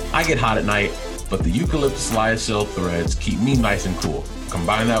listen, I get hot at night, but the eucalyptus lyocell threads keep me nice and cool.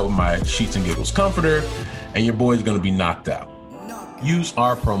 Combine that with my Sheets and Giggles comforter, and your boy's gonna be knocked out. Use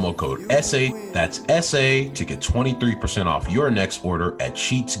our promo code SA, that's SA, to get 23% off your next order at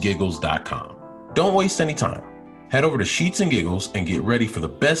sheetsgiggles.com. Don't waste any time. Head over to Sheets and Giggles and get ready for the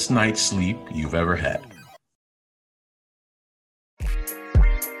best night's sleep you've ever had.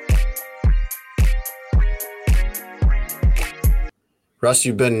 Russ,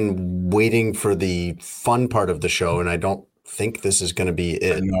 you've been waiting for the fun part of the show, and I don't think this is going to be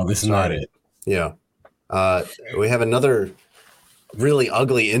it. No, this is not it. Yeah. We have another really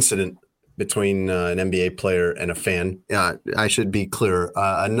ugly incident between an NBA player and a fan. I should be clear.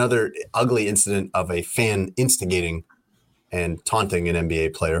 Another ugly incident of a fan instigating and taunting an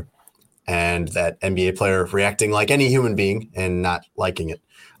NBA player, and that NBA player reacting like any human being and not liking it.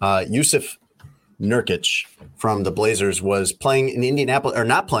 Jusuf Nurkic from the Blazers was playing in Indianapolis, or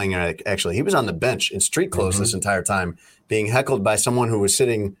not playing actually. He was on the bench in street clothes this entire time, being heckled by someone who was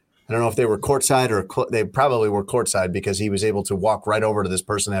sitting. I don't know if they were courtside or they probably were courtside, because he was able to walk right over to this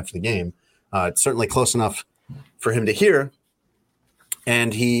person after the game. It's certainly close enough for him to hear.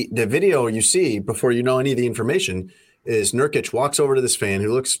 And the video you see before you know any of the information is Nurkic walks over to this fan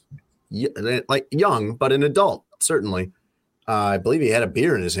who looks like young, but an adult, certainly. I believe he had a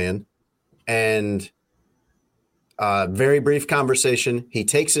beer in his hand. And very brief conversation. He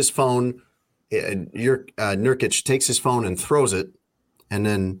takes his phone. Nurkic takes his phone and throws it, and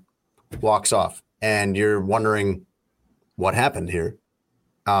then walks off. And you're wondering what happened here.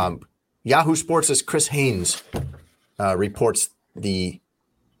 Yahoo Sports' Chris Haynes reports the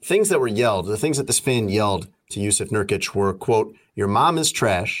things that were yelled, the things that this fan yelled to Jusuf Nurkic were, quote, "Your mom is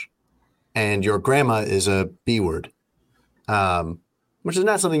trash and your grandma is a B word," which is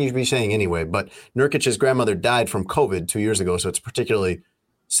not something you should be saying anyway. But Nurkic's grandmother died from COVID 2 years ago, so it's a particularly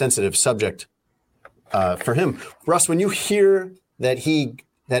sensitive subject for him. Russ, when you hear that he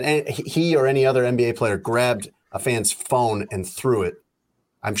or any other NBA player grabbed a fan's phone and threw it,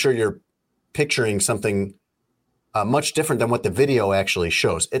 I'm sure you're picturing something much different than what the video actually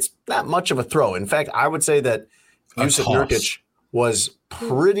shows. It's not much of a throw. In fact, I would say that Jusuf Nurkic was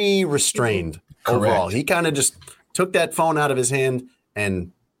pretty restrained overall. He kind of just took that phone out of his hand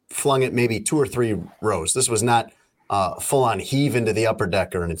and flung it maybe 2 or 3 rows. This was not full-on heave into the upper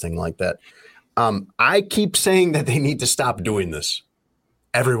deck or anything like that. I keep saying that they need to stop doing this.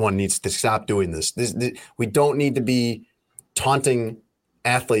 Everyone needs to stop doing this. We don't need to be taunting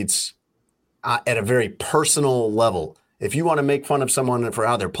athletes at a very personal level. If you want to make fun of someone for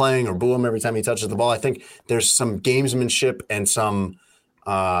how they're playing or boo him every time he touches the ball, I think there's some gamesmanship and some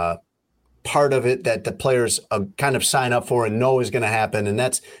part of it that the players kind of sign up for and know is going to happen. And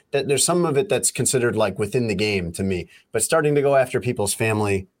that there's some of it that's considered like within the game to me. But starting to go after people's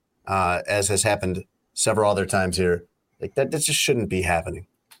family, as has happened several other times here, like that just shouldn't be happening.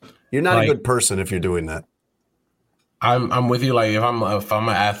 You're not a good person if you're doing that. I'm with you. Like if I'm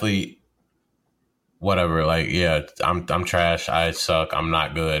an athlete, whatever. Like yeah, I'm trash. I suck. I'm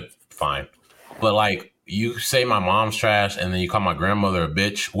not good. Fine. But like you say my mom's trash, and then you call my grandmother a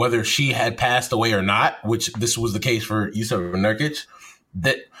bitch, whether she had passed away or not, which this was the case for Jusuf Nurkic.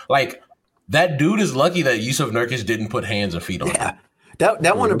 That dude is lucky that Jusuf Nurkic didn't put hands or feet on him.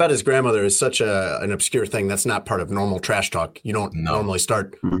 That one about his grandmother is such an obscure thing. That's not part of normal trash talk. You don't normally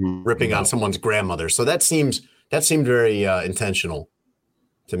start ripping on someone's grandmother. So that seemed very intentional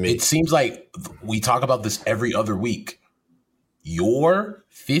to me. It seems like we talk about this every other week. Your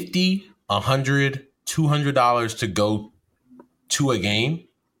 $50, $100, $200 to go to a game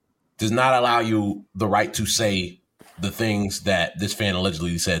does not allow you the right to say the things that this fan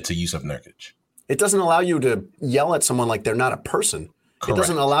allegedly said to Jusuf Nurkic. It doesn't allow you to yell at someone like they're not a person. Correct. It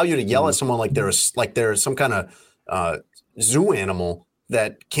doesn't allow you to yell at someone like they're some kind of zoo animal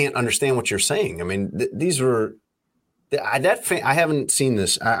that can't understand what you're saying. I mean, these were I haven't seen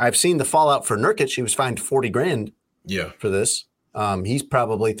this. I've seen the fallout for Nurkic. He was fined $40,000. For this. He's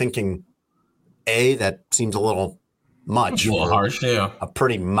probably thinking, A, that seems a little much, a little harsh. Yeah, a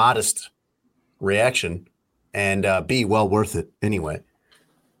pretty modest reaction, and B, well worth it anyway.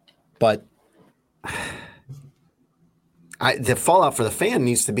 But the fallout for the fan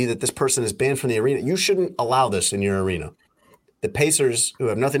needs to be that this person is banned from the arena. You shouldn't allow this in your arena. The Pacers, who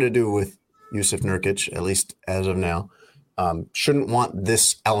have nothing to do with Jusuf Nurkic, at least as of now, shouldn't want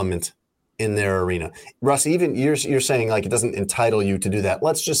this element in their arena. Russ, even you're saying like it doesn't entitle you to do that.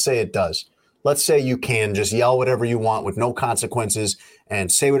 Let's just say it does. Let's say you can just yell whatever you want with no consequences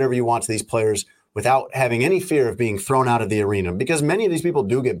and say whatever you want to these players without having any fear of being thrown out of the arena, because many of these people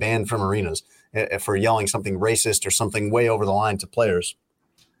do get banned from arenas for yelling something racist or something way over the line to players.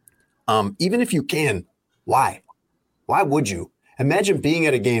 Even if you can, why? Why would you? Imagine being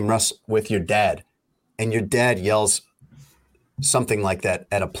at a game, Russ, with your dad, and your dad yells something like that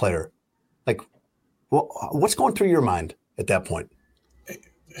at a player. Like, what's going through your mind at that point?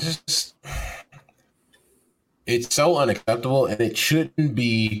 It's so unacceptable, and it shouldn't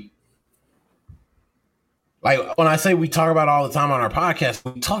be. Like, when I say we talk about it all the time on our podcast,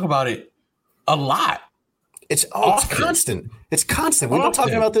 we talk about it a lot. It's constant. It's constant. We've been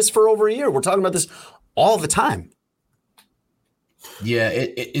talking about this for over a year. We're talking about this all the time. Yeah,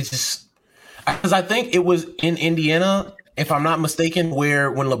 it's just because I think it was in Indiana. if I'm not mistaken,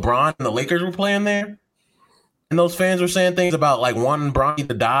 where when LeBron and the Lakers were playing there, and those fans were saying things about like wanting Bronny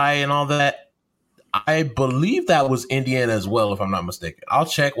to die and all that. I believe that was Indiana as well, if I'm not mistaken. I'll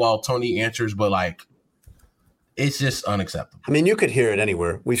check while Tony answers, but like, it's just unacceptable. I mean, you could hear it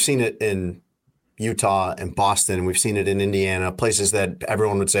anywhere. We've seen it in Utah and Boston. We've seen it in Indiana, places that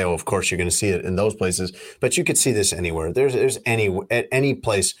everyone would say, oh, of course you're going to see it in those places. But you could see this anywhere. There's any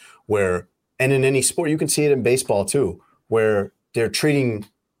place where, and in any sport, you can see it in baseball too, where they're treating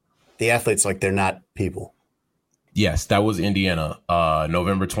the athletes like they're not people. Yes, that was Indiana,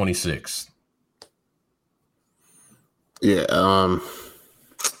 November 26th. Yeah,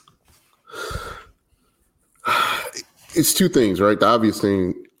 it's two things, right? The obvious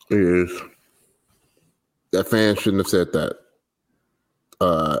thing is that fans shouldn't have said that.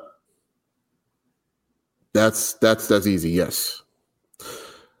 That's easy, yes.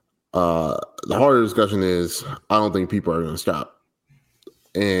 The harder discussion is I don't think people are going to stop.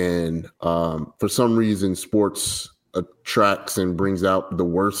 And for some reason, sports attracts and brings out the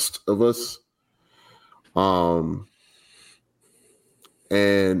worst of us.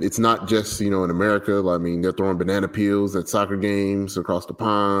 And it's not just, in America. I mean, they're throwing banana peels at soccer games across the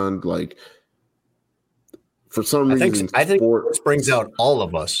pond. Like, for some reason, I think sports brings out all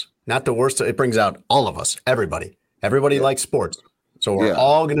of us. Not the worst. It brings out all of us. Everybody likes sports. So we're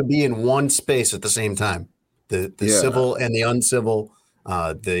all going to be in one space at the same time. The civil and the uncivil,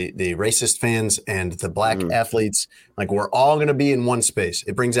 the racist fans and the black athletes. Like, we're all going to be in one space.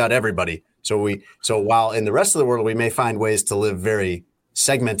 It brings out everybody. So while in the rest of the world we may find ways to live very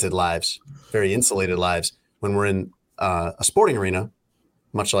segmented lives, very insulated lives, when we're in a sporting arena,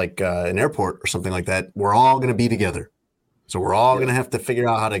 much like an airport or something like that, we're all going to be together. So we're all going to have to figure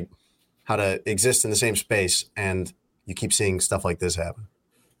out how to exist in the same space. And you keep seeing stuff like this happen.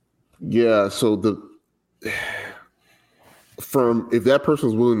 Yeah. So if that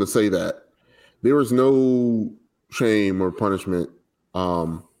person's willing to say that, there is no shame or punishment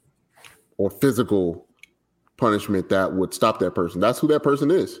or physical punishment that would stop that person. That's who that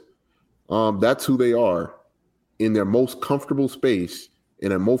person is. That's who they are in their most comfortable space.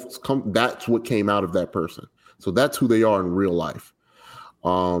 And that's what came out of that person. So that's who they are in real life.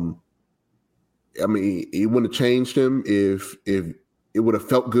 I mean, it wouldn't have changed him if it would have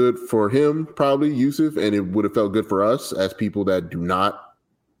felt good for him, probably, Yusuf, and it would have felt good for us as people that do not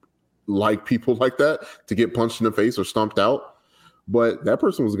like people like that to get punched in the face or stomped out. But that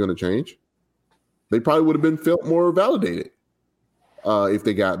person was going to change. They probably would have felt more validated if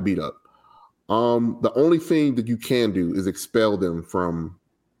they got beat up. The only thing that you can do is expel them from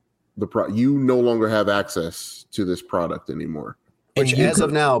the product. You no longer have access to this product anymore. Which, as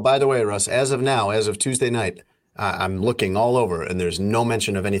of now, by the way, Russ, as of Tuesday night, I'm looking all over, and there's no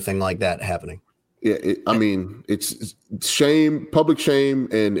mention of anything like that happening. Yeah, it's shame, public shame,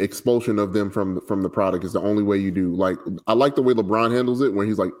 and expulsion of them from the product is the only way you do. Like, I like the way LeBron handles it, where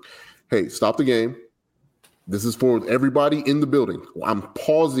he's like, "Hey, stop the game. This is for everybody in the building. I'm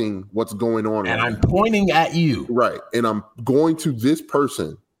pausing what's going on, and I'm pointing at you, right? And I'm going to this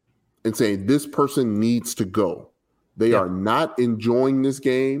person and saying this person needs to go. They are not enjoying this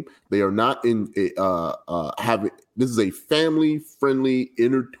game. They are not in having. This is a family-friendly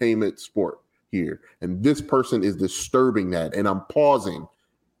entertainment sport here, and this person is disturbing that. And I'm pausing.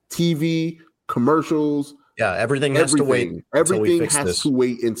 TV, commercials, everything has to wait. Everything has to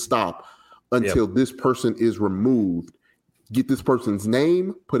wait and stop until this person is removed. Get this person's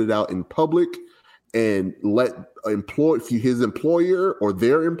name, put it out in public, and let his employer or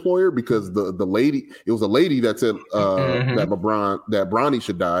their employer, because the lady, it was a lady that said that Bronny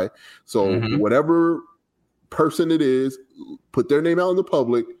should die. So whatever person it is, put their name out in the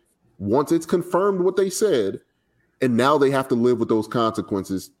public. Once it's confirmed what they said, and now they have to live with those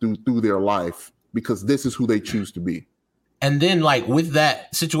consequences through their life, because this is who they choose to be. And then, like, with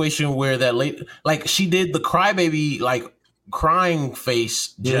that situation where that lady, like, she did the crybaby, like, crying face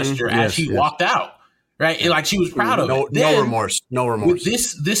gesture as she walked out, right? And, like, she was proud of it. No remorse. With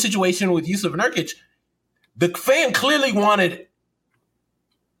this situation with Yusuf Nurkic, the fan clearly wanted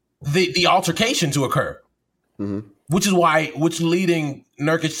the altercation to occur, which leading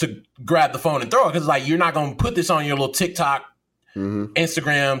Nurkic to grab the phone and throw it, because, like, you're not going to put this on your little TikTok,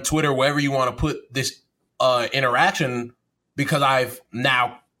 Instagram, Twitter, wherever you want to put this interaction, because I've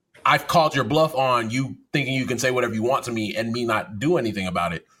called your bluff on you thinking you can say whatever you want to me and me not do anything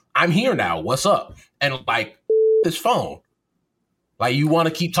about it. I'm here now. What's up? And, like, this phone. Like, you want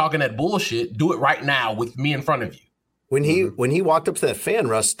to keep talking that bullshit, do it right now with me in front of you. When he walked up to that fan,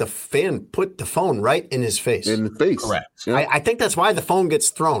 Russ, the fan put the phone right in his face. In the face. Correct. Yeah. I think that's why the phone gets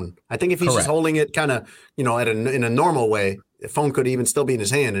thrown. I think if he's just holding it kind of, in a normal way, the phone could even still be in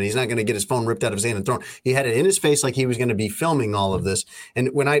his hand, and he's not going to get his phone ripped out of his hand and thrown. He had it in his face like he was going to be filming all of this.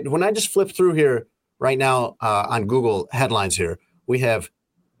 And when I just flip through here right now on Google headlines here, we have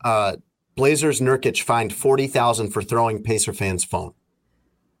Blazers Nurkic fined $40,000 for throwing Pacer fans' phone.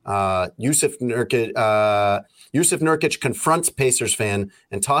 Yusuf Nurkic confronts Pacers fan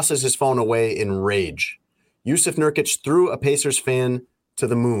and tosses his phone away in rage. Yusuf Nurkic threw a Pacers fan to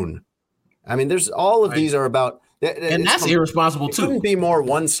the moon. I mean, there's all of these are about, and that's irresponsible too. It couldn't be more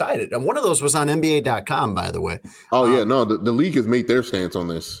one-sided. And one of those was on NBA.com, by the way. Oh yeah, no, the league has made their stance on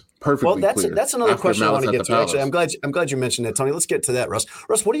this perfectly clear. That's another After question I want to Malice get at to. the Actually, I'm glad you mentioned that, Tony. Let's get to that, Russ.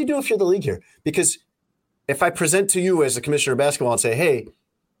 Russ, what do you do if you're the league here? Because if I present to you as a commissioner of basketball and say, hey,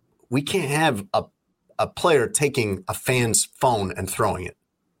 we can't have a player taking a fan's phone and throwing it.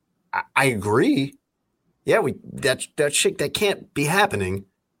 I agree. Yeah, that can't be happening.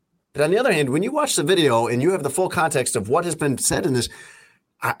 But on the other hand, when you watch the video and you have the full context of what has been said in this,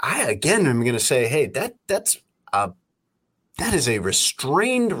 I again am going to say, hey, that is a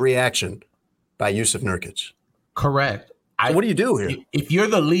restrained reaction by Yusuf Nurkic. Correct. So what do you do here? If you're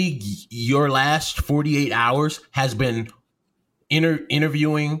the league, your last 48 hours has been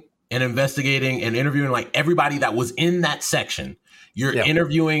interviewing and investigating and interviewing like everybody that was in that section. You're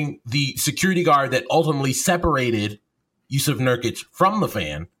interviewing the security guard that ultimately separated Yusuf Nurkic from the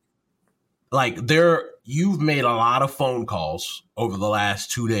fan. Like you've made a lot of phone calls over the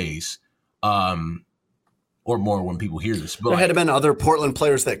last 2 days, or more when people hear this. But there had been other Portland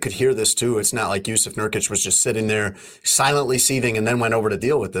players that could hear this too. It's not like Yusuf Nurkic was just sitting there silently seething and then went over to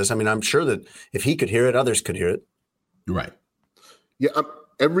deal with this. I mean, I'm sure that if he could hear it, others could hear it. You're right. Yeah,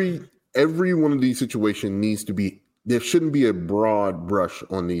 every one of these situations needs to be. There shouldn't be a broad brush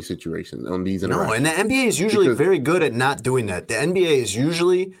on these situations, on these interactions. No, and the NBA is usually very good at not doing that. The NBA is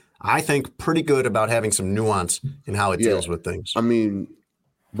usually, I think, pretty good about having some nuance in how it deals with things. I mean,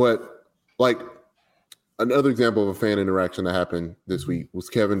 but like another example of a fan interaction that happened this week was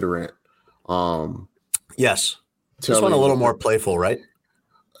Kevin Durant. Yes. This one a little more playful, right?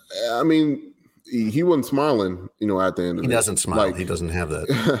 I mean, he wasn't smiling, at the end of it. He doesn't smile. He doesn't have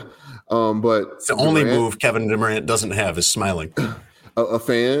that. But it's the only move Kevin Durant doesn't have is smiling. A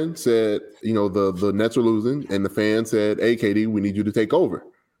fan said, the Nets are losing, and the fan said, "Hey, KD, we need you to take over."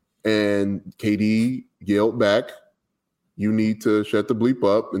 And KD yelled back, "You need to shut the bleep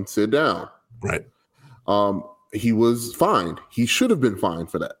up and sit down." Right. He was fined. He should have been fined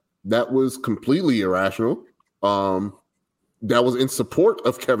for that. That was completely irrational. That was in support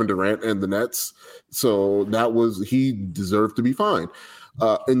of Kevin Durant and the Nets. So he deserved to be fined.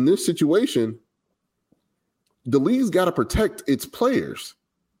 In this situation, the league's got to protect its players.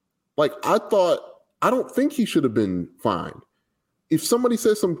 Like I don't think he should have been fined. If somebody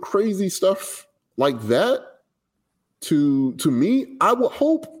says some crazy stuff like that to me, I would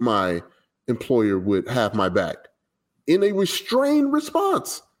hope my employer would have my back in a restrained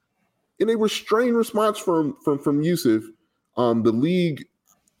response. In a restrained response from Yusuf, the league,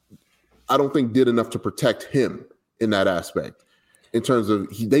 I don't think did enough to protect him in that aspect. In terms of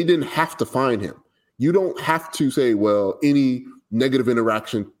they didn't have to fine him. You don't have to say, well, any negative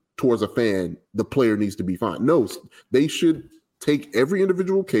interaction towards a fan, the player needs to be fined. No, they should take every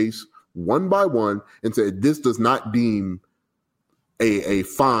individual case one by one and say this does not deem a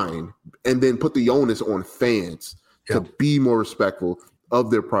fine, and then put the onus on fans to be more respectful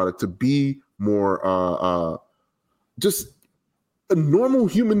of their product, to be more just a normal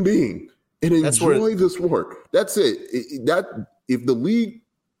human being and enjoy the sport. That's it. If the league,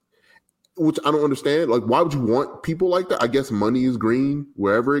 which I don't understand, like why would you want people like that? I guess money is green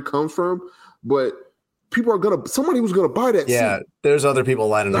wherever it comes from, but somebody was gonna buy that seat. Yeah, there's other people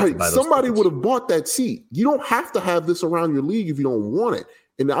lining up to buy those somebody tickets. would have bought that seat. You don't have to have this around your league if you don't want it.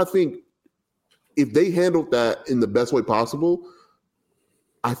 And I think if they handled that in the best way possible,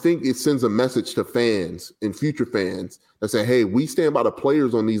 I think it sends a message to fans and future fans that say, hey, we stand by the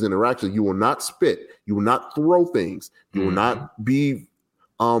players on these interactions. You will not spit. You will not throw things. You will not be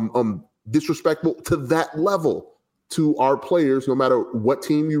disrespectful to that level to our players, no matter what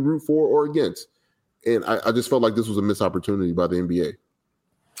team you root for or against. And I just felt like this was a missed opportunity by the NBA.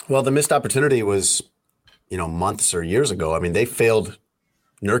 Well, the missed opportunity was, months or years ago. I mean, they failed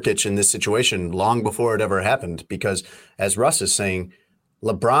Nurkic in this situation long before it ever happened because, as Russ is saying,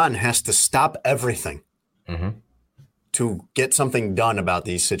 LeBron has to stop everything to get something done about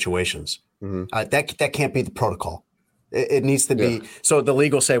these situations. That can't be the protocol. It needs to be. So the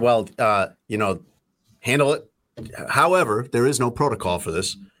league will say, well, handle it. However, there is no protocol for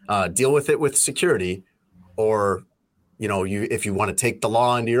this. Deal with it with security, or if you want to take the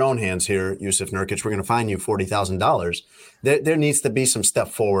law into your own hands here, Jusuf Nurkic, we're going to fine you $40,000. There needs to be some step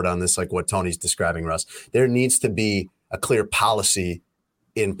forward on this, like what Tony's describing, Russ. There needs to be a clear policy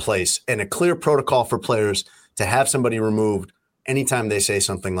in place and a clear protocol for players to have somebody removed anytime they say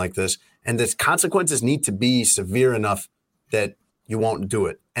something like this. And the consequences need to be severe enough that you won't do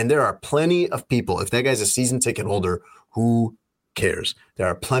it. And there are plenty of people, if that guy's a season ticket holder, who cares? There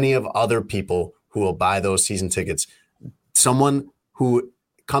are plenty of other people who will buy those season tickets. Someone who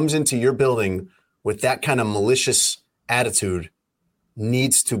comes into your building with that kind of malicious attitude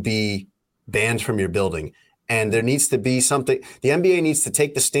needs to be banned from your building. And there needs to be something. The NBA needs to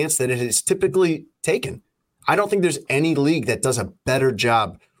take the stance that it has typically taken. I don't think there's any league that does a better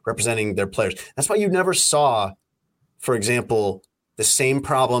job representing their players. That's why you never saw, for example, the same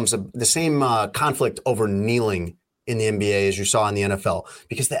problems, the same conflict over kneeling in the NBA as you saw in the NFL.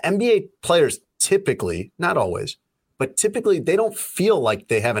 Because the NBA players typically, not always, but typically they don't feel like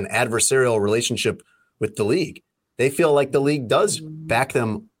they have an adversarial relationship with the league. They feel like the league does back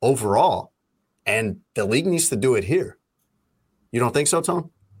them overall. And the league needs to do it here. You don't think so,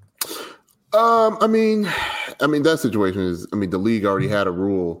 Tom? I mean, that situation is, the league already had a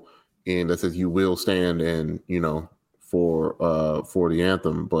rule and that says you will stand and, for the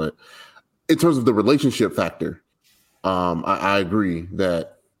anthem. But in terms of the relationship factor, I agree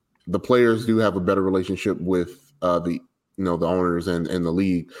that the players do have a better relationship with the owners and the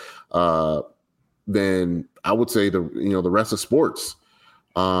league than I would say the rest of sports.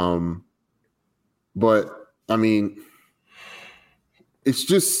 But I mean, it's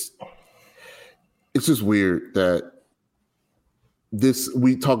just weird that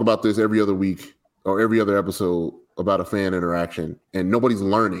we talk about this every other week or every other episode about a fan interaction, and nobody's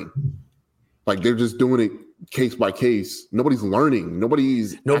learning. Like, they're just doing it case by case. Nobody's learning.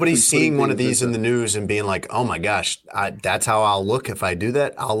 Nobody's seeing one of these in the news and being like, "Oh my gosh, that's how I'll look if I do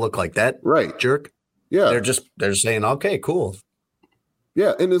that. I'll look like that, right, jerk." Yeah, they're saying, "Okay, cool."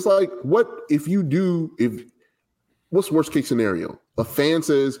 Yeah, and it's like, what's worst case scenario? A fan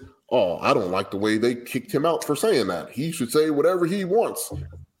says, "Oh, I don't like the way they kicked him out for saying that. He should say whatever he wants.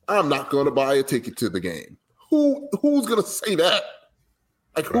 I'm not going to buy a ticket to the game." Who's going to say that?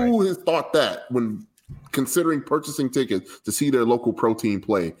 Like, right. Who has thought that when considering purchasing tickets to see their local pro team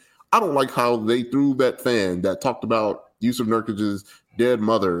play? I don't like how they threw that fan that talked about Jusuf Nurkic's dead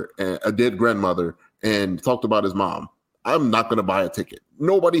mother and a dead grandmother and talked about his mom. I'm not going to buy a ticket.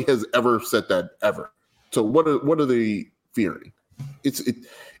 Nobody has ever said that ever. So what are they fearing?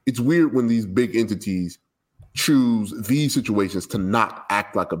 It's weird when these big entities choose these situations to not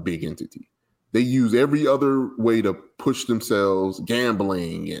act like a big entity. They use every other way to push themselves,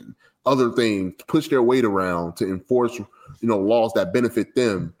 gambling and other things, to push their weight around to enforce, laws that benefit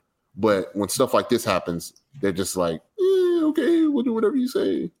them. But when stuff like this happens, they're just like, okay, we'll do whatever you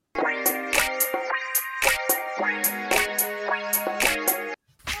say.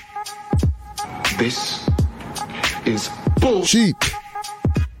 This is bullshit.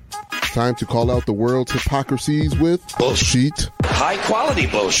 Time to call out the world's hypocrisies with bullshit. High quality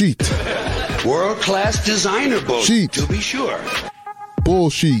bullshit. World-class designer bullshit, to be sure.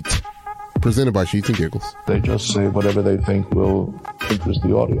 Bullshit. Presented by Sheets and Giggles. They just say whatever they think will interest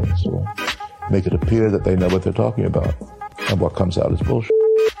the audience or make it appear that they know what they're talking about. And what comes out is bullshit.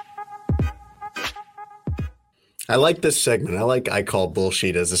 I like this segment. I call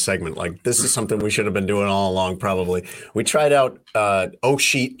bullshit as a segment. Like, this is something we should have been doing all along, probably. We tried out oh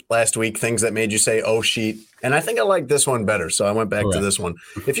sheet last week, things that made you say oh sheet. And I think I like this one better. So I went back to this one.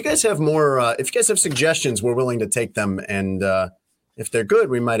 If you guys have more, if you guys have suggestions, we're willing to take them. And if they're good,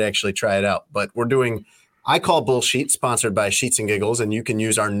 we might actually try it out. But we're doing I Call Bullshit, sponsored by Sheets and Giggles. And you can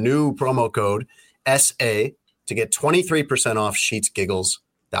use our new promo code SA to get 23% off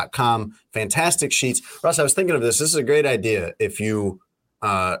sheetsgiggles.com. Fantastic sheets. Russ, I was thinking of this. This is a great idea if you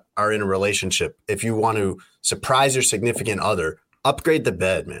are in a relationship. If you want to surprise your significant other, upgrade the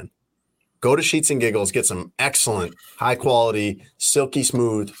bed, man. Go to Sheets and Giggles, get some excellent, high quality, silky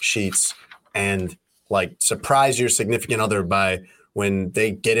smooth sheets, and surprise your significant other by when they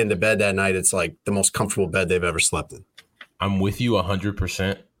get into bed that night, it's like the most comfortable bed they've ever slept in. I'm with you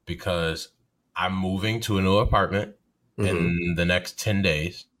 100% because I'm moving to a new apartment in the next 10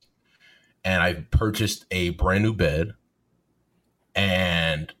 days. And I purchased a brand new bed,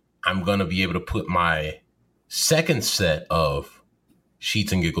 and I'm going to be able to put my second set of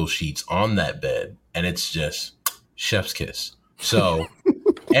Sheets and Giggles sheets on that bed. And it's just chef's kiss. So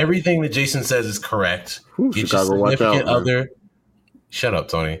everything that Jason says is correct. Get your significant other. Shut up,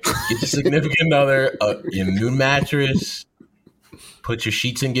 Tony. Get your significant other your new mattress. Put your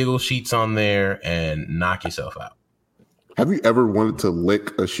Sheets and Giggles sheets on there and knock yourself out. Have you ever wanted to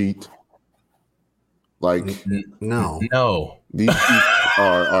lick a sheet? Like no. These sheets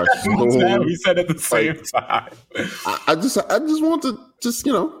are so. We said at the same time. I just want to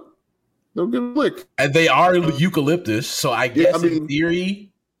they'll get a lick. And they are eucalyptus, so I guess in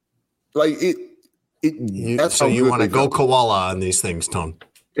theory, like it. So you want to go koala on these things, Tone?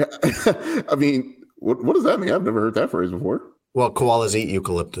 Yeah. I mean, what does that mean? I've never heard that phrase before. Well, koalas eat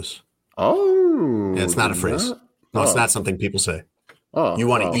eucalyptus. Oh, yeah, it's not a phrase. No, it's not something people say. Oh, you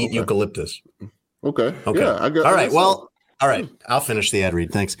want to eat eucalyptus? Okay. Yeah, all right. Well, all right. I'll finish the ad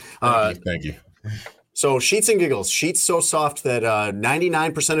read. Thanks. Thank you. So Sheets and Giggles, sheets so soft that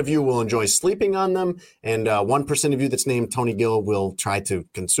 99% of you will enjoy sleeping on them, and 1% of you that's named Tony Gill will try to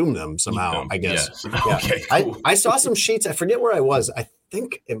consume them somehow, I guess. Yes. Yeah. Okay, cool. I saw some sheets. I forget where I was. I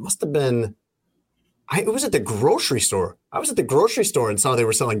think it must have been it was at the grocery store. I was at the grocery store and saw they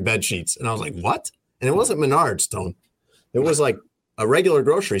were selling bed sheets, and I was like, what? And it wasn't Menards, Tone. It was like a regular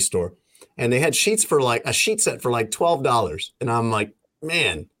grocery store, and they had sheets for like a sheet set for like $12, and I'm like,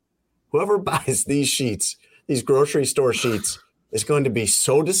 man. Whoever buys these sheets, these grocery store sheets, is going to be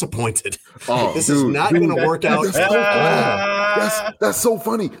so disappointed. This is not going to work out. That's so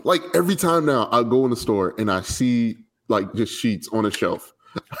funny. Like every time now I go in the store and I see like just sheets on a shelf.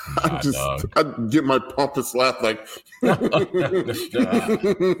 I get my pompous laugh like I'm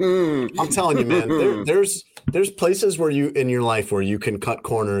telling you, man, there's places where you in your life where you can cut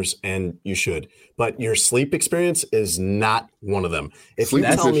corners, and you should. But your sleep experience is not one of them. If you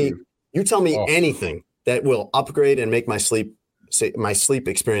tell me anything that will upgrade and make my sleep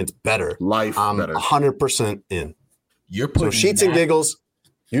experience better, I'm better. 100% in. You're putting Sheets and Giggles.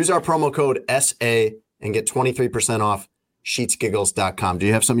 Use our promo code SA and get 23% off sheetsgiggles.com. Do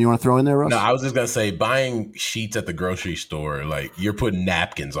you have something you want to throw in there, Russ? No, I was just gonna say buying sheets at the grocery store, like you're putting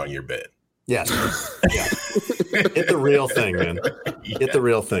napkins on your bed. Yes. Yeah. Get the real thing, man. Get the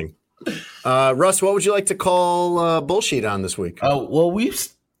real thing. Russ, what would you like to call bullshit on this week? Well, we've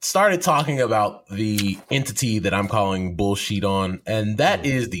started talking about the entity that I'm calling bullshit on, and that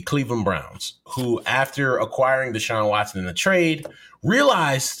is the Cleveland Browns, who, after acquiring Deshaun Watson in the trade,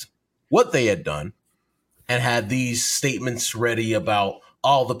 realized what they had done and had these statements ready about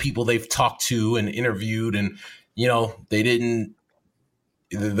all the people they've talked to and interviewed. And, they didn't,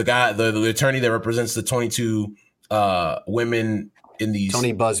 the attorney that represents the 22 women in these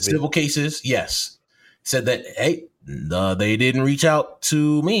Tony Busby civil cases, yes, said that, hey, they didn't reach out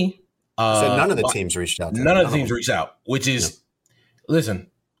to me. Said none of the teams reached out. None of the teams reached out, which is, listen,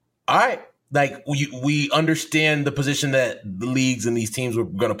 all right. Like we understand the position that the leagues and these teams were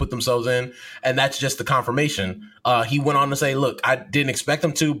going to put themselves in, and that's just the confirmation. He went on to say, look, I didn't expect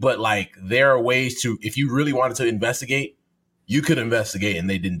them to, but like there are ways to, if you really wanted to investigate, you could investigate, and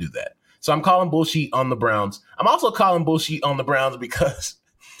they didn't do that. So I'm calling bullshit on the Browns. I'm also calling bullshit on the Browns because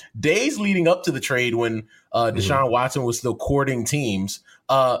days leading up to the trade when Deshaun Watson was still courting teams,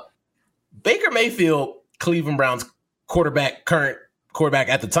 Baker Mayfield, Cleveland Browns current quarterback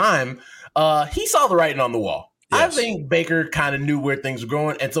at the time, he saw the writing on the wall. Yes. I think Baker kind of knew where things were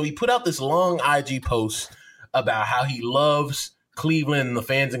going. And so he put out this long IG post about how he loves Cleveland and the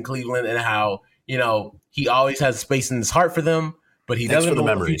fans in Cleveland and how, he always has space in his heart for them, but he doesn't know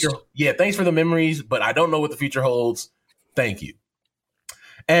what the future. Yeah, thanks for the memories, but I don't know what the future holds. Thank you.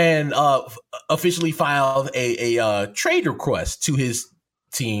 And officially filed a trade request to his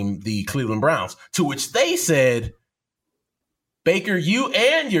team, the Cleveland Browns, to which they said, Baker, you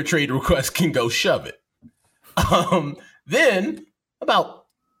and your trade request can go shove it. Then, about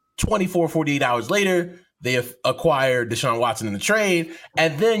 48 hours later, they have acquired Deshaun Watson in the trade,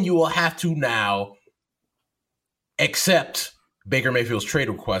 and then you will have to now accept Baker Mayfield's trade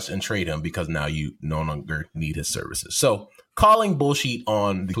request and trade him because now you no longer need his services. So, calling bullshit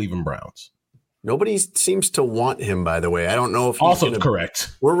on the Cleveland Browns. Nobody seems to want him, by the way. I don't know if he's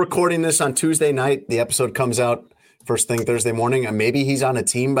correct. We're recording this on Tuesday night. The episode comes out first thing Thursday morning, and maybe he's on a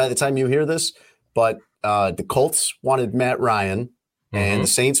team by the time you hear this. But the Colts wanted Matt Ryan, and the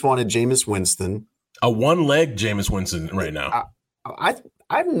Saints wanted Jameis Winston. A one-leg Jameis Winston right now.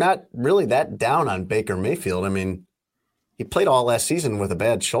 I'm not really that down on Baker Mayfield. I mean, he played all last season with a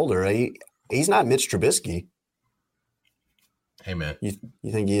bad shoulder. He's not Mitch Trubisky. Hey, man. You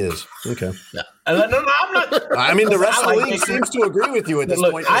think he is? Okay. No, I'm not. I mean, the rest of the league seems to agree with you at this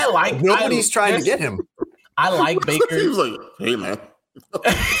point. Nobody's trying to get him. I like Baker. He was like, hey, man.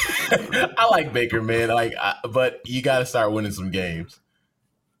 I like Baker, man. But you got to start winning some games.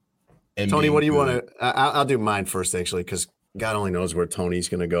 Tony, what do you want to – I'll do mine first, actually, because God only knows where Tony's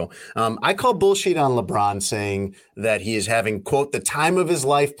going to go. I call bullshit on LeBron saying that he is having, quote, the time of his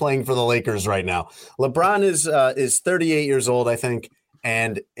life playing for the Lakers right now. LeBron is 38 years old, I think,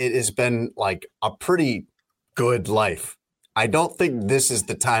 and it has been like a pretty good life. I don't think this is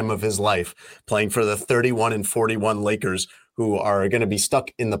the time of his life playing for the 31-41 Lakers, who are going to be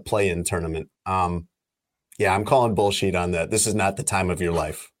stuck in the play-in tournament. Yeah, I'm calling bullshit on that. This is not the time of your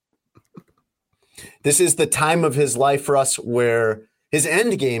life. This is the time of his life for us where his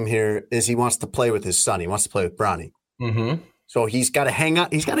end game here is he wants to play with his son. He wants to play with Bronny. Mm-hmm. So he's got to hang on.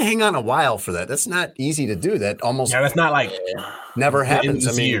 He's got to hang on a while for that. That's not easy to do. That almost that's not like never happens.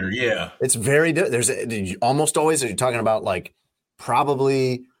 I mean, year, yeah, it's very. There's almost always. You're talking about like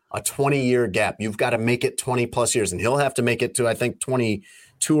probably a 20-year gap. You've got to make it 20 plus years, and he'll have to make it to I think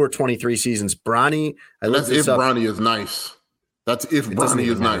 22 or 23 seasons. Bronny, that's if Bronny is nice. That's if Bronny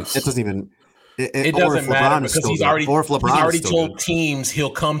is nice. It doesn't even. It doesn't matter because he's already told teams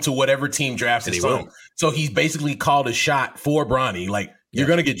he'll come to whatever team drafts his son. So he's basically called a shot for Bronny. Like, you're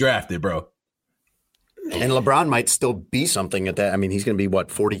going to get drafted, bro. And LeBron might still be something at that. I mean, he's going to be,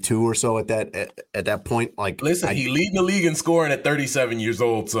 what, 42 or so at that point? Like, listen, he leading the league in scoring at 37 years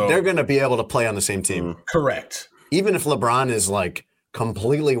old. So they're going to be able to play on the same team. Correct. Even if LeBron is, like,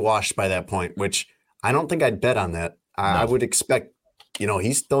 completely washed by that point, which I don't think I'd bet on that. I would expect,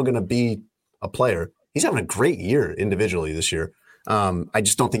 he's still going to be a player. He's having a great year individually this year. I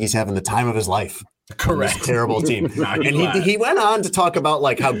just don't think he's having the time of his life. Correct. This terrible team. And he went on to talk about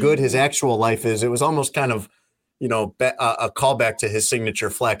like how good his actual life is. It was almost kind of, a callback to his signature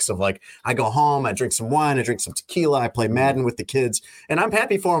flex of like, I go home, I drink some wine, I drink some tequila, I play Madden with the kids. And I'm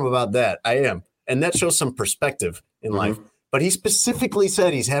happy for him about that. I am. And that shows some perspective in life. But he specifically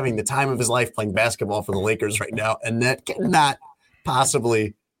said he's having the time of his life playing basketball for the Lakers right now. And that cannot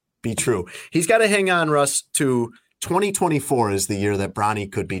possibly be true. He's got to hang on, Russ, to 2024 is the year that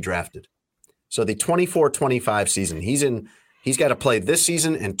Bronny could be drafted. So the 24-25 season, he's got to play this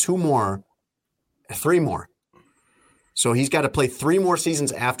season and three more. So he's got to play 3 more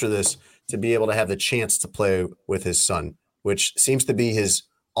seasons after this to be able to have the chance to play with his son, which seems to be his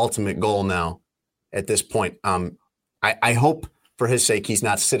ultimate goal now at this point. I hope for his sake he's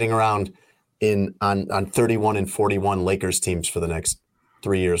not sitting around on 31-41 Lakers teams for the next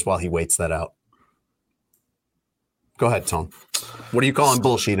 3 years while he waits that out. Go ahead, Tone. What are you calling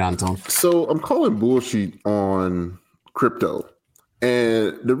bullshit on, Tone? So I'm calling bullshit on crypto.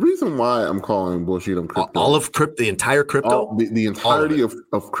 And the reason why I'm calling bullshit on crypto. All of crypto, the entire crypto? The entirety of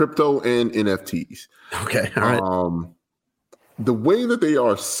crypto and NFTs. Okay, all right. The way that they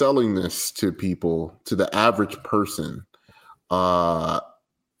are selling this to people, to the average person,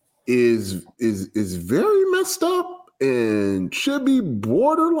 is very messed up and should be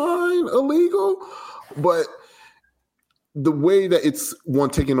borderline illegal. But the way that it's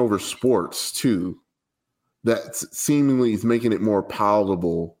taking over sports too, that seemingly is making it more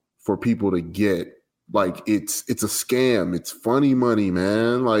palatable for people to get. Like it's a scam. It's funny money,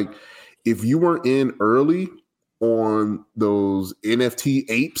 man. Like if you weren't in early on those NFT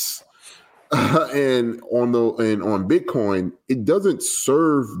apes and on Bitcoin, it doesn't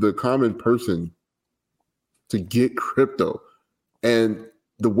serve the common person to get crypto. And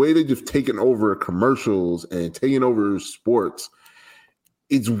the way they just taken over commercials and taking over sports,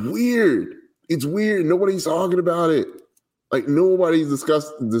 it's weird. It's weird. Nobody's talking about it. Like nobody's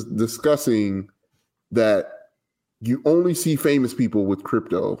discussing that you only see famous people with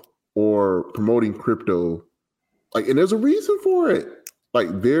crypto or promoting crypto. Like, and there's a reason for it.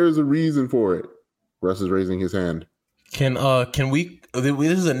 Like, there's a reason for it. Russ is raising his hand. Can we?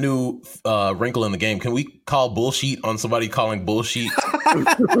 This is a new wrinkle in the game. Can we call bullshit on somebody calling bullshit?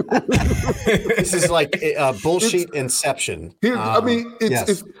 This is like bullshit inception.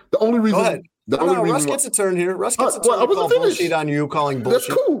 It's the only reason. Go ahead. Russ gets a turn here. Russ gets a turn to call bullshit on you calling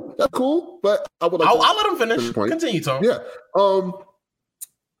bullshit. That's cool. But I would like I'll let him finish. Continue, Tom. Yeah.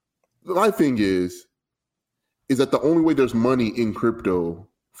 My thing is that the only way there's money in crypto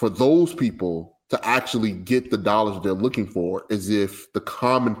for those people to actually get the dollars they're looking for is if the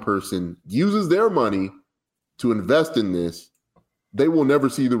common person uses their money to invest in this. They will never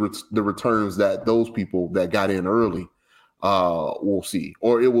see the returns that those people that got in early will see,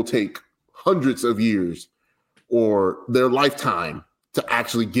 or it will take hundreds of years or their lifetime to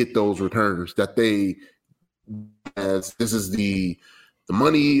actually get those returns that they, as this is the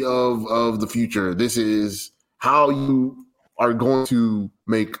money of the future. This is how you are going to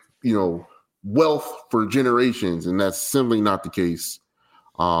make, wealth for generations. And that's simply not the case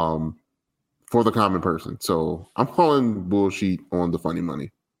for the common person. So I'm calling bullshit on the funny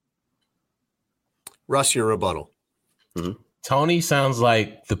money. Russ, your rebuttal. Tony sounds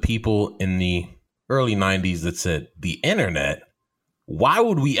like the people in the early 90s that said, the internet? Why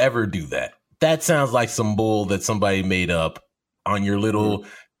would we ever do that? That sounds like some bull that somebody made up on your little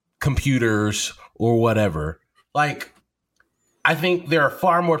computers or whatever. Like, I think there are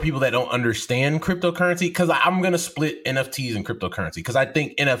far more people that don't understand cryptocurrency, because I'm going to split NFTs and cryptocurrency, because I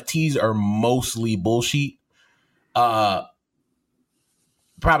think NFTs are mostly bullshit. Probably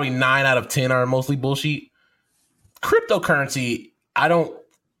 9 out of 10 are mostly bullshit. Cryptocurrency, I don't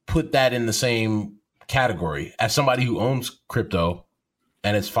put that in the same category. As somebody who owns crypto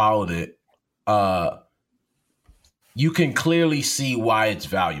and has followed it, you can clearly see why it's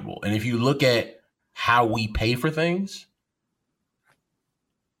valuable. And if you look at how we pay for things,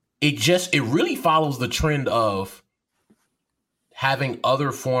 it really follows the trend of having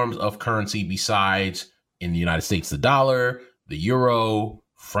other forms of currency besides, in the United States, the dollar, the euro,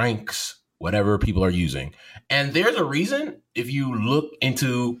 francs, whatever people are using. And there's a reason, if you look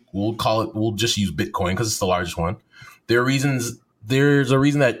into, we'll just use Bitcoin because it's the largest one. There's a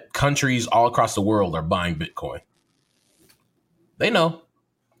reason that countries all across the world are buying Bitcoin. They know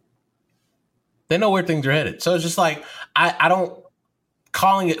where things are headed. So it's just like, I don't,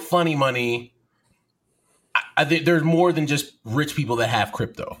 calling it funny money. I think there's more than just rich people that have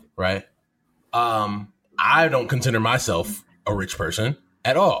crypto, right? I don't consider myself a rich person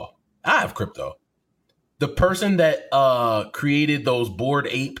at all. I have crypto. The person that created those Bored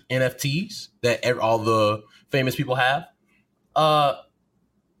Ape NFTs that all the famous people have,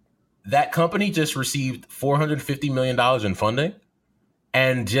 that company just received $450 million in funding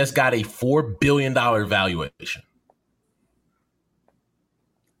and just got a $4 billion valuation.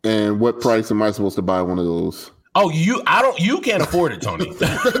 And what price am I supposed to buy one of those? Oh, you can't afford it, Tony.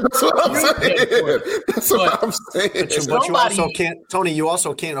 That's what I'm saying. That's what I'm saying. But you also can't, Tony, you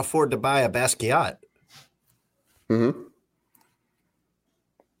also can't afford to buy a Basquiat.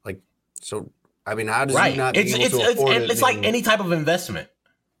 Like, so, I mean, how does he not be able to afford it? It's like any type of investment.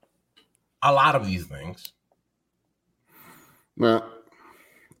 A lot of these things. Well,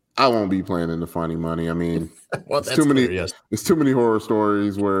 I won't be playing into funny money. I mean, well, it's too many. Yes. It's too many horror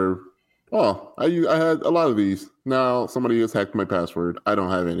stories where, I had a lot of these. Now somebody has hacked my password. I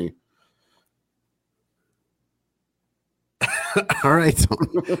don't have any. All right.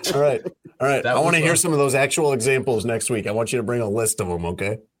 I want to hear some of those actual examples next week. I want you to bring a list of them.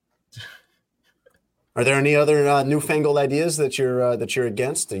 Okay. Are there any other newfangled ideas that you're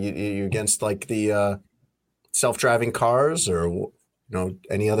against? Are you against like the self-driving cars, or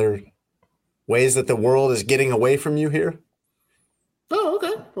any other ways that the world is getting away from you here? Oh,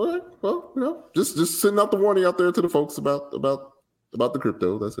 okay. All right. Well, just sending out the warning out there to the folks about the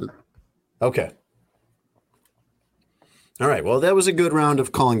crypto. That's it. Okay. All right. Well, that was a good round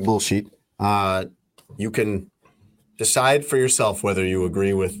of calling bullshit. You can decide for yourself whether you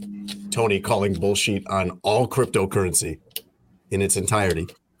agree with Tony calling bullshit on all cryptocurrency in its entirety.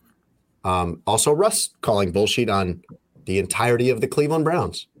 Also, Russ calling bullshit on the entirety of the Cleveland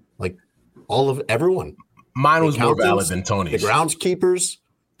Browns, like everyone. Mine was more valid than Tony's. The groundskeepers,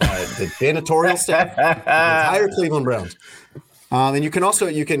 the janitorial staff, the entire Cleveland Browns. And you can go on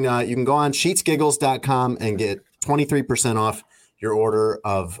sheetsgiggles.com and get 23% off your order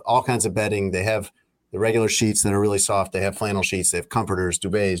of all kinds of bedding. They have the regular sheets that are really soft. They have flannel sheets. They have comforters,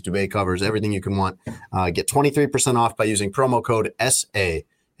 duvets, duvet covers, everything you can want. Get 23% off by using promo code SA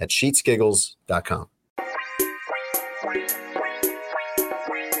at sheetsgiggles.com.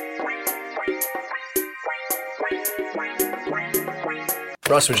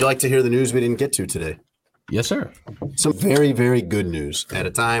 Russ, would you like to hear the news we didn't get to today? Yes, sir. Some very, very good news at a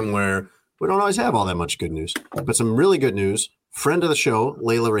time where we don't always have all that much good news, but some really good news. Friend of the show,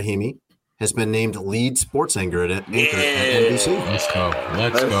 Layla Rahimi, has been named lead sports anchor at NBC. Let's go.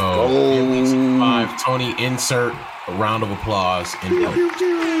 NBC 5, Tony, insert a round of applause.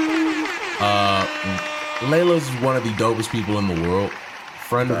 Layla's one of the dopest people in the world.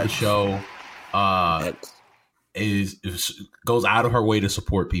 Friend of the show. Goes out of her way to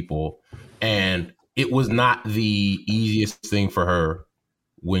support people, and it was not the easiest thing for her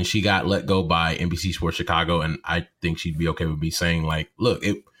when she got let go by NBC Sports Chicago, and I think she'd be okay with me saying, like, look,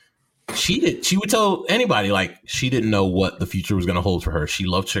 she would tell anybody, like, she didn't know what the future was going to hold for her. She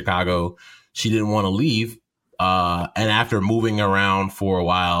loved Chicago. She didn't want to leave, and after moving around for a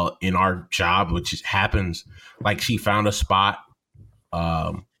while in our job, which happens, like, she found a spot,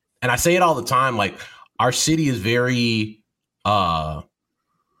 and I say it all the time, like, our city is very,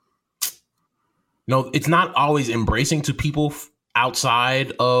 it's not always embracing to people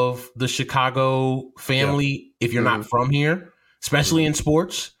outside of the Chicago family if you're not from here, especially in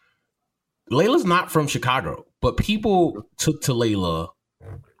sports. Layla's not from Chicago. but people took to Layla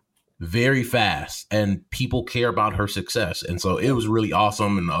very fast, and people care about her success. And so it was really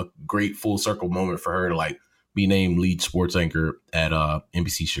awesome and a great full circle moment for her to like be named lead sports anchor at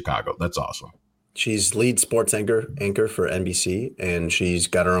NBC Chicago. That's awesome. She's lead sports anchor for NBC, and she's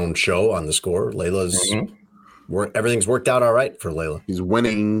got her own show on The Score. Layla's everything's worked out all right for Layla. He's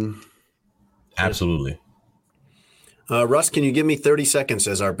winning. Absolutely. Russ, can you give me 30 seconds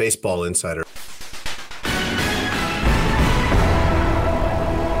as our baseball insider?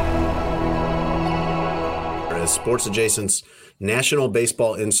 As Sports Adjacent's National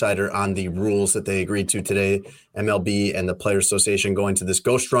Baseball Insider on the rules that they agreed to today, MLB and the Players Association going to this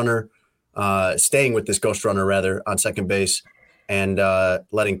ghost runner, staying with this ghost runner rather on second base, and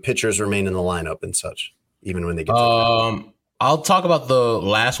letting pitchers remain in the lineup and such, even when they get. I'll talk about the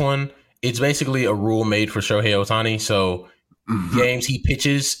last one. It's basically a rule made for Shohei Ohtani. So games he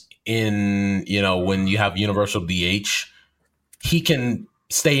pitches in, when you have universal DH, he can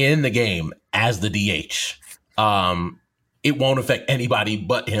stay in the game as the DH. It won't affect anybody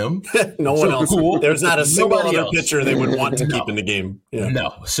but him. No one else. Cool. There's not a single other pitcher they would want to keep in the game. Yeah.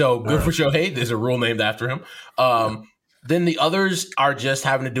 No. So good for Shohei. There's a rule named after him. Then the others are just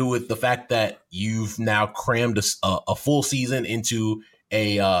having to do with the fact that you've now crammed a full season into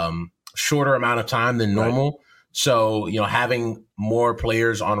a shorter amount of time than normal. Right. So, having more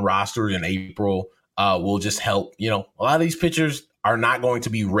players on rosters in April will just help. A lot of these pitchers are not going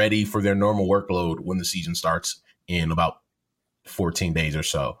to be ready for their normal workload when the season starts in about 14 days or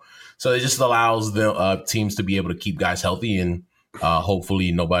so. So it just allows the teams to be able to keep guys healthy, and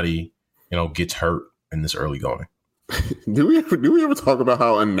hopefully nobody, gets hurt in this early going. Do we ever talk about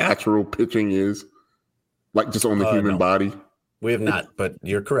how unnatural pitching is? Like just on the human body? We have not, but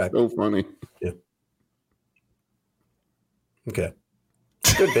you're correct. So funny. Yeah. Okay.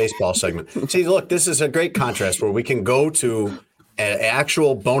 Good baseball segment. See, look, this is a great contrast where we can go to an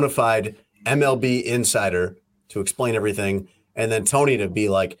actual bona fide MLB insider to explain everything, and then Tony to be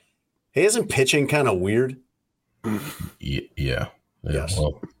like, hey, isn't pitching kind of weird? Yeah. Yes.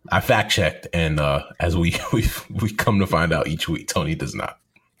 Well, I fact checked, and as we come to find out each week, Tony does not.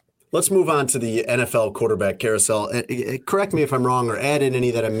 Let's move on to the NFL quarterback carousel. Correct me if I'm wrong, or add in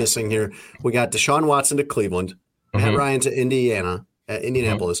any that I'm missing here. We got Deshaun Watson to Cleveland, Matt Ryan to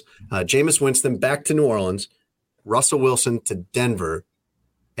Indianapolis, Jameis Winston back to New Orleans, Russell Wilson to Denver,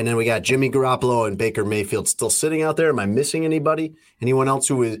 and then we got Jimmy Garoppolo and Baker Mayfield still sitting out there. Am I missing anybody? Anyone else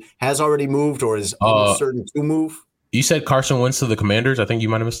who has already moved or is almost certain to move? You said Carson Wentz to the Commanders. I think you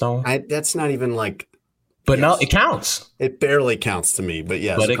might have missed that one. That's not even like. But no, it counts. It barely counts to me. But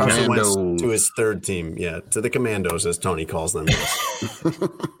yes, but Carson Wentz to his third team. Yeah, to the Commandos, as Tony calls them.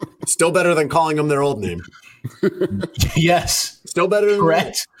 Still better than calling them their old name. Yes. Still better than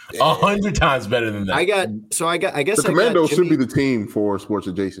correct. 100 times better than that. I guess the Commandos should be the team for Sports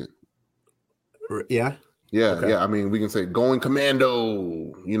Adjacent. Yeah. Yeah. Okay. Yeah. I mean, we can say going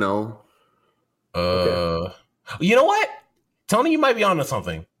Commando, Okay. You know what? Tony, you might be onto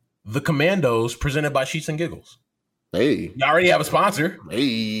something. The Commandos presented by Sheets and Giggles. Hey. You already have a sponsor.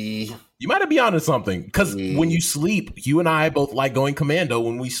 Hey. You might be onto something. Because when you sleep, you and I both like going commando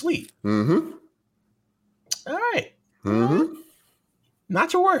when we sleep. Mm-hmm. All right. Mm-hmm.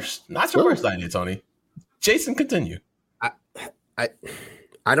 Not your worst. Not your worst idea, Tony. Jason, continue.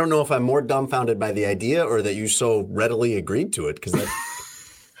 I don't know if I'm more dumbfounded by the idea or that you so readily agreed to it, because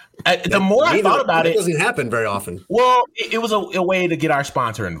the more I thought about it, doesn't happen very often. Well, it was a way to get our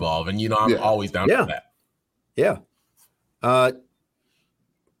sponsor involved, and I'm always down for that. Yeah. I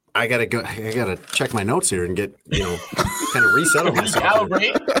gotta check my notes here and get kind of resettle myself.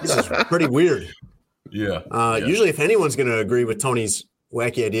 This is pretty weird. Yeah. Usually, if anyone's going to agree with Tony's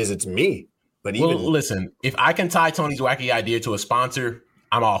wacky ideas, it's me. But listen, if I can tie Tony's wacky idea to a sponsor,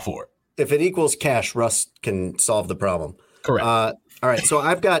 I'm all for it. If it equals cash, Russ can solve the problem. Correct. All right. So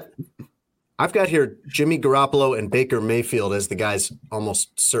I've got here Jimmy Garoppolo and Baker Mayfield as the guys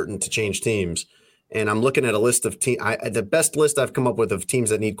almost certain to change teams. And I'm looking at a list of teams. The best list I've come up with of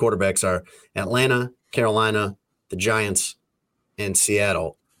teams that need quarterbacks are Atlanta, Carolina, the Giants, and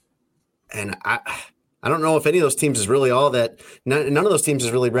Seattle. And I don't know if any of those teams is really all that. None of those teams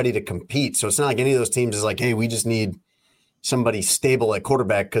is really ready to compete. So it's not like any of those teams is like, hey, we just need somebody stable at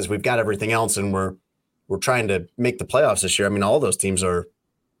quarterback because we've got everything else and we're trying to make the playoffs this year. I mean, all those teams are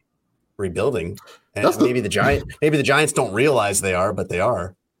rebuilding. And maybe the Giants don't realize they are, but they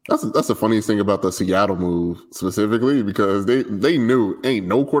are. That's the funniest thing about the Seattle move specifically, because they knew ain't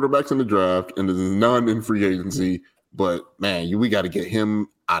no quarterbacks in the draft and there's none in free agency. But man, we got to get him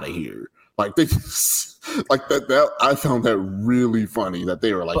out of here. Like they just like that. I found that really funny that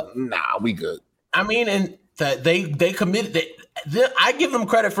they were like, nah, we good. I mean, and that they committed. I give them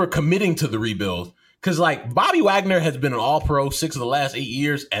credit for committing to the rebuild because, like, Bobby Wagner has been an All-Pro 6 of the last 8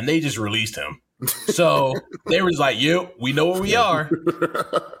 years, and they just released him. So they was like, "Yep, we know where we are."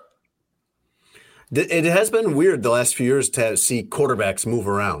 It has been weird the last few years to see quarterbacks move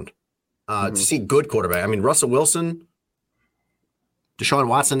around, to see good quarterback. I mean, Russell Wilson, Deshaun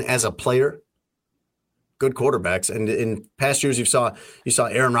Watson as a player, good quarterbacks. And in past years, you saw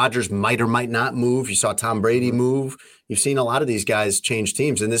Aaron Rodgers might or might not move. You saw Tom Brady move. You've seen a lot of these guys change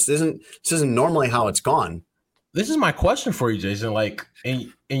teams, and this isn't normally how it's gone. This is my question for you, Jason. Like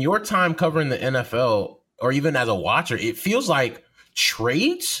in your time covering the NFL, or even as a watcher, it feels like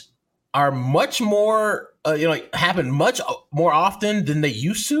trades are much more, happen much more often than they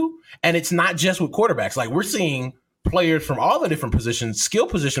used to. And it's not just with quarterbacks. Like, we're seeing players from all the different positions, skill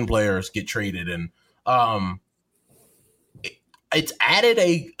position players, get traded. And it's added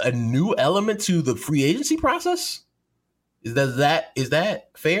a new element to the free agency process. Is that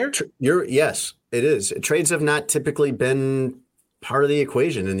fair? Yes, it is. Trades have not typically been part of the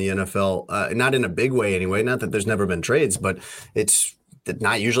equation in the NFL, not in a big way anyway. Not that there's never been trades, but it's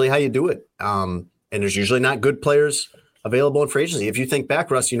not usually how you do it. And there's usually not good players available in free agency. If you think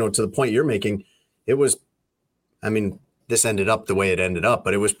back, Russ, to the point you're making, this ended up the way it ended up,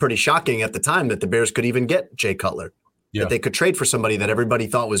 but it was pretty shocking at the time that the Bears could even get Jay Cutler. Yeah. That they could trade for somebody that everybody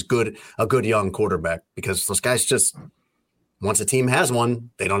thought was a good young quarterback, because those guys just, once a team has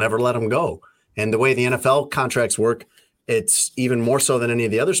one, they don't ever let them go. And the way the NFL contracts work, it's even more so than any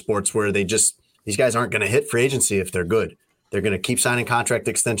of the other sports where these guys aren't going to hit free agency if they're good. They're going to keep signing contract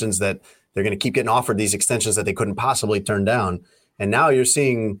extensions that they're going to keep getting offered these extensions that they couldn't possibly turn down. And now you're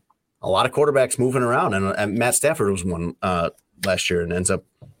seeing a lot of quarterbacks moving around. And Matt Stafford was one last year and ends up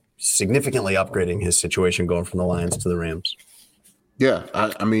significantly upgrading his situation going from the Lions to the Rams. Yeah,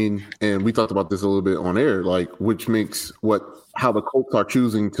 I mean, and we talked about this a little bit on air, like, which makes how the Colts are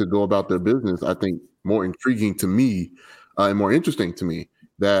choosing to go about their business, I think, more intriguing to me and more interesting to me,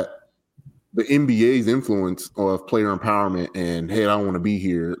 that the NBA's influence of player empowerment and, hey, I don't want to be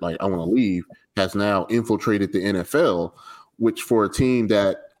here, like, I want to leave, has now infiltrated the NFL, which for a team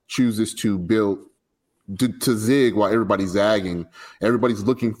that chooses to build to zig while everybody's zagging, everybody's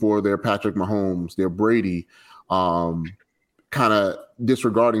looking for their Patrick Mahomes, their Brady, kind of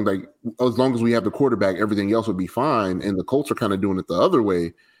disregarding, like, as long as we have the quarterback, everything else would be fine. And the Colts are kind of doing it the other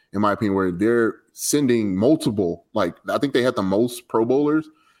way, in my opinion, where they're sending multiple, like, I think they had the most Pro Bowlers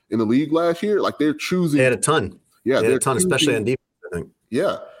in the league last year. Like, they're choosing. They had a ton. Yeah, they had a ton, especially on defense, I think.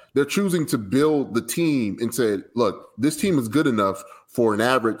 Yeah. They're choosing to build the team and said, look, this team is good enough for an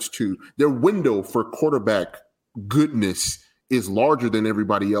average their window for quarterback goodness is larger than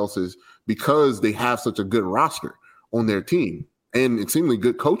everybody else's because they have such a good roster on their team and extremely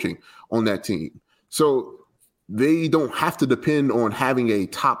good coaching on that team. So they don't have to depend on having a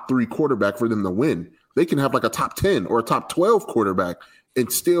top 3 quarterback for them to win. They can have like a top 10 or a top 12 quarterback and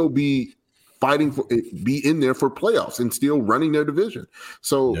still be fighting for it, be in there for playoffs and still running their division.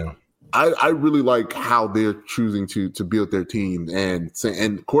 So yeah. I really like how they're choosing to build their team and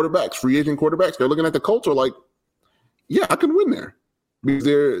quarterbacks, free agent quarterbacks. They're looking at the culture like, yeah, I can win there because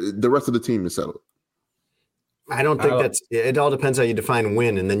the rest of the team is settled. I don't think it all depends how you define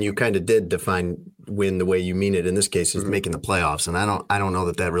win. And then you kind of did define win the way you mean it. In this case, is making the playoffs. And I don't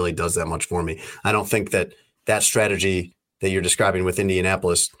know that really does that much for me. I don't think that strategy that you're describing with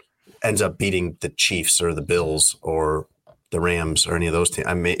Indianapolis ends up beating the Chiefs or the Bills or the Rams or any of those teams.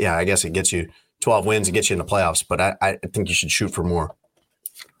 I guess it gets you 12 wins and gets you in the playoffs, but I think you should shoot for more.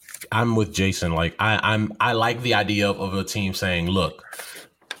 I'm with Jason. Like I like the idea of a team saying, look,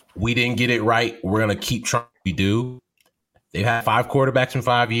 we didn't get it right. We're going to keep trying. We do. They've had 5 quarterbacks in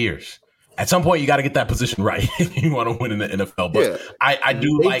 5 years. At some point, you got to get that position right if you want to win in the NFL. But yeah. I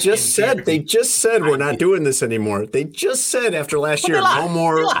do they like. They just said we're not doing this anymore. They just said after last year, no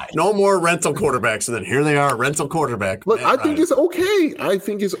more rental quarterbacks, and then here they are, rental quarterback. Look, I think it's okay. I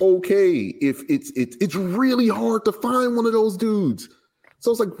think it's okay if it's really hard to find one of those dudes. So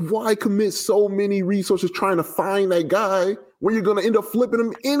it's like, why commit so many resources trying to find that guy when you're going to end up flipping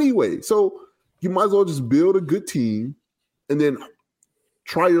him anyway? So you might as well just build a good team and then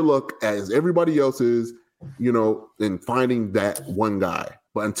try your luck as everybody else is, in finding that one guy.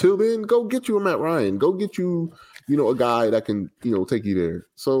 But until then, go get you a Matt Ryan. Go get you, a guy that can, take you there.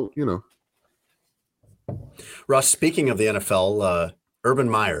 So, Russ, speaking of the NFL, Urban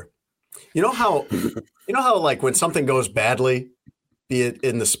Meyer, you know how like when something goes badly, be it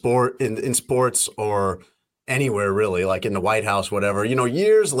in the sport, in sports or anywhere really, like in the White House, whatever,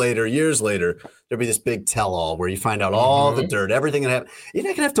 years later, there'll be this big tell-all where you find out all the dirt, everything that happened. You're not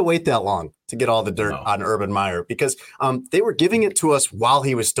going to have to wait that long to get all the dirt on Urban Meyer because they were giving it to us while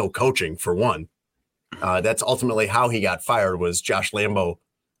he was still coaching, for one. That's ultimately how he got fired, was Josh Lambo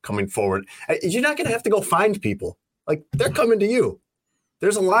coming forward. You're not going to have to go find people. Like, they're coming to you.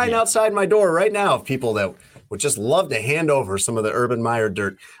 There's a line outside my door right now of people that would just love to hand over some of the Urban Meyer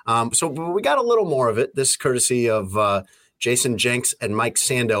dirt. So we got a little more of it. This is courtesy of Jason Jenks and Mike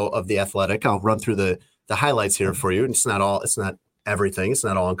Sando of The Athletic. I'll run through the highlights here for you. It's not everything. It's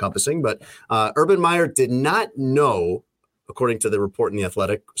not all encompassing, but Urban Meyer did not know, according to the report in The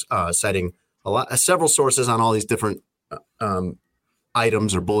Athletic, citing several sources on all these different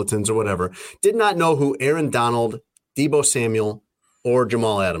items or bulletins or whatever, did not know who Aaron Donald, Deebo Samuel, or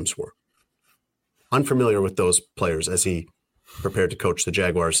Jamal Adams were. Unfamiliar with those players as he prepared to coach the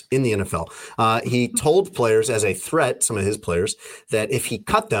Jaguars in the NFL. He told players as a threat, some of his players, that if he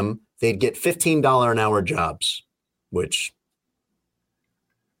cut them, they'd get $15 an hour jobs, which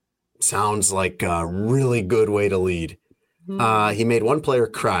sounds like a really good way to lead. He made one player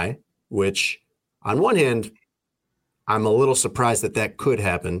cry, which on one hand, I'm a little surprised that could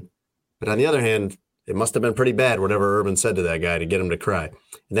happen. But on the other hand, it must have been pretty bad, whatever Urban said to that guy to get him to cry.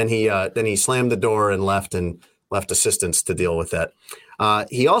 And then he slammed the door and left assistants to deal with that.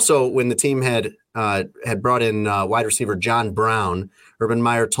 He also, when the team had brought in wide receiver John Brown, Urban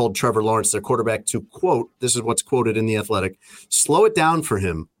Meyer told Trevor Lawrence, their quarterback, to quote, this is what's quoted in The Athletic, slow it down for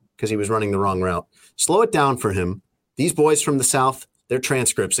him, because he was running the wrong route. Slow it down for him. These boys from the South, their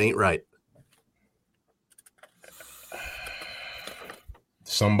transcripts ain't right.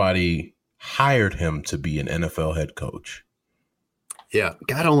 Somebody hired him to be an NFL head coach. Yeah,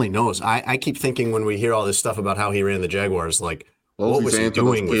 God only knows. I keep thinking when we hear all this stuff about how he ran the Jaguars, like, what was he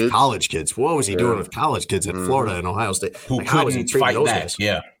doing with college kids? What was he doing with college kids in Florida and Ohio State? Who couldn't fight those back? Guys?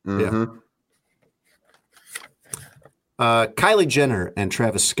 Yeah. Mm-hmm. Kylie Jenner and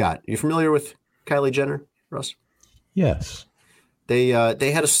Travis Scott. You familiar with Kylie Jenner, Russ? Yes. They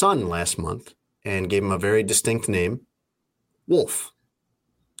had a son last month and gave him a very distinct name, Wolf.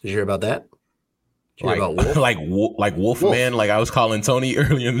 Did you hear about that? Like Wolf? like Wolfman, like I was calling Tony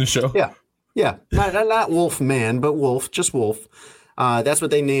earlier in the show. Yeah. Not Wolfman, but Wolf, just Wolf. That's what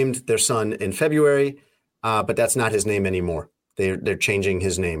they named their son in February, but that's not his name anymore. They're changing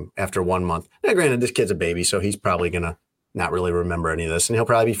his name after 1 month. Now, granted, this kid's a baby, so he's probably gonna not really remember any of this, and he'll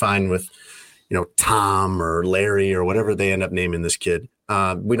probably be fine with, Tom or Larry or whatever they end up naming this kid.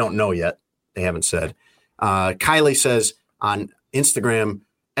 We don't know yet. They haven't said. Kylie says on Instagram,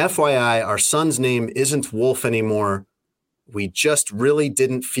 FYI, our son's name isn't Wolf anymore. We just really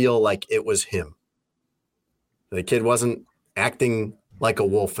didn't feel like it was him. The kid wasn't acting like a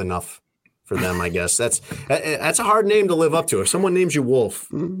wolf enough for them, I guess. That's a hard name to live up to. If someone names you Wolf,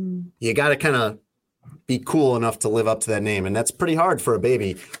 you got to kind of be cool enough to live up to that name. And that's pretty hard for a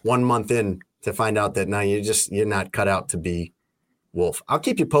baby 1 month in to find out that now you're not cut out to be Wolf. I'll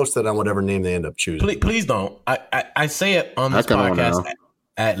keep you posted on whatever name they end up choosing. Please don't. I say it on this podcast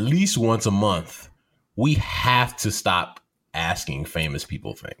at least once a month. We have to stop asking famous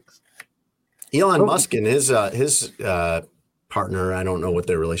people things. Elon Musk and his partner, I don't know what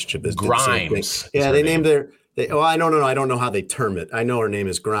their relationship is. Grimes. Yeah, they named I don't know how they term it. I know her name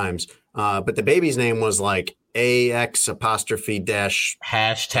is Grimes. But the baby's name was like AX apostrophe dash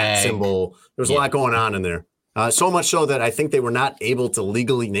hashtag symbol. There was a lot going on in there. So much so that I think they were not able to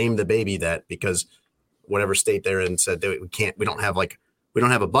legally name the baby that because whatever state they're in said that we don't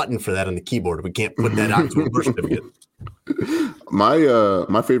have a button for that on the keyboard. We can't put that onto a birth certificate.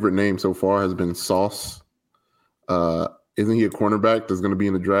 My favorite name so far has been Sauce. Isn't he a cornerback that's going to be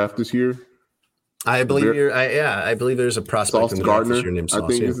in the draft this year? I believe I believe there's a prospect Sauce in the Gardner, draft this year named Sauce. I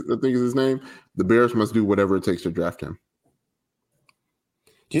think is his name. The Bears must do whatever it takes to draft him.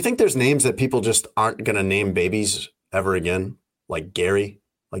 Do you think there's names that people just aren't going to name babies ever again? Like Gary?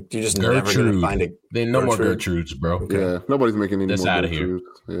 Like you're just never going to find no more Gertrudes, bro. Okay. Yeah, nobody's making any more out of here.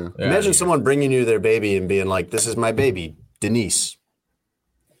 Yeah. Imagine someone bringing you their baby and being like, "This is my baby, Denise."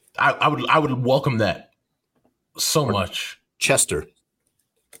 I would welcome that so much. Chester.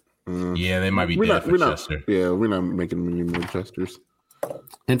 Yeah, they might be dead for Chester. We're not making any more Chesters.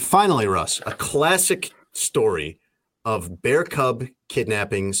 And finally, Russ, a classic story of bear cub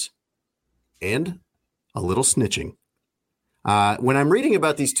kidnappings and a little snitching. When I'm reading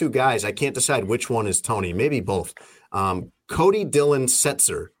about these two guys, I can't decide which one is Tony, maybe both. Cody Dylan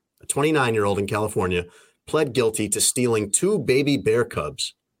Setzer, a 29-year-old in California, pled guilty to stealing 2 baby bear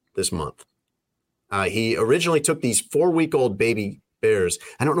cubs this month. He originally took these 4-week-old baby bears.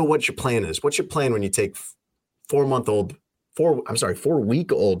 I don't know what your plan is. What's your plan when you take 4-week-old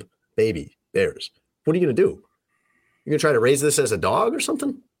baby bears. What are you going to do? You're going to try to raise this as a dog or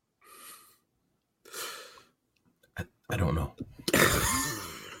something? I don't know.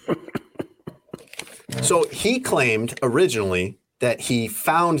 So he claimed originally that he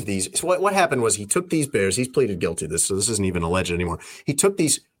found these. So what happened was he took these bears. He's pleaded guilty to this, so this isn't even alleged anymore. He took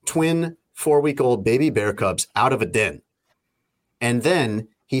these twin 4-week-old baby bear cubs out of a den. And then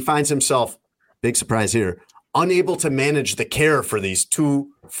he finds himself, big surprise here, unable to manage the care for these 2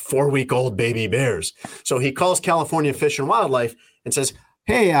 4-week-old baby bears. So he calls California Fish and Wildlife and says,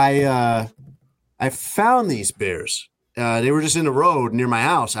 hey, I found these bears. They were just in the road near my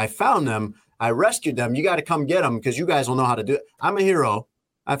house. I found them. I rescued them. You got to come get them because you guys will know how to do it. I'm a hero.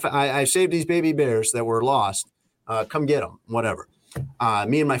 I saved these baby bears that were lost. Come get them, whatever.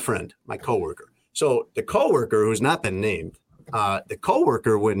 Me and my friend, my coworker. So the coworker, who's not been named, the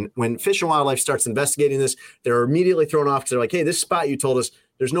coworker, when Fish and Wildlife starts investigating this, they're immediately thrown off because they're like, hey, this spot you told us,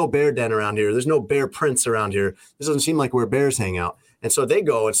 there's no bear den around here. There's no bear prints around here. This doesn't seem like where bears hang out. And so they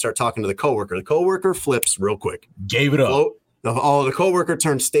go and start talking to the coworker. The coworker flips real quick. Gave it up. The coworker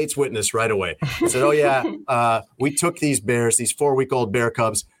turned state's witness right away. He said, oh, yeah, we took these bears, these 4-week-old bear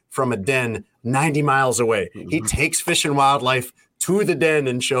cubs from a den 90 miles away. He takes Fish and Wildlife to the den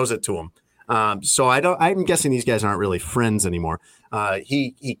and shows it to him. So I'm guessing these guys aren't really friends anymore.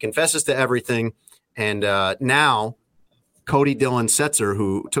 He confesses to everything. And now Cody Dillon Setzer,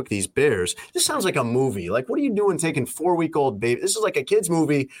 who took these bears, this sounds like a movie. Like, what are you doing taking 4-week-old baby? This is like a kid's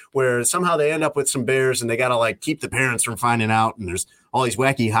movie where somehow they end up with some bears and they got to like keep the parents from finding out. And there's all these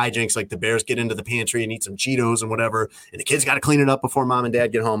wacky hijinks, like the bears get into the pantry and eat some Cheetos and whatever. And the kids got to clean it up before mom and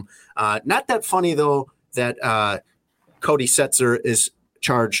dad get home. Not that funny, though, that Cody Setzer is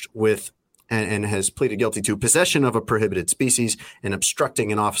charged with and has pleaded guilty to possession of a prohibited species and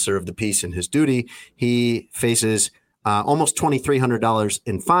obstructing an officer of the peace in his duty. He faces almost $2,300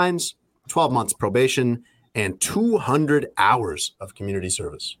 in fines, 12 months probation, and 200 hours of community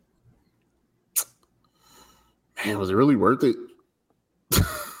service. Man, was it really worth it?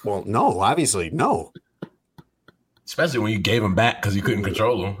 Well, no, obviously, no. Especially when you gave him back because you couldn't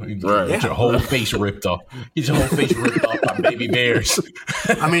control him. You get your whole face ripped off. Get your whole face ripped off by baby bears.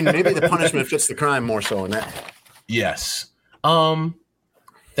 I mean, maybe the punishment fits the crime more so in that. Yes.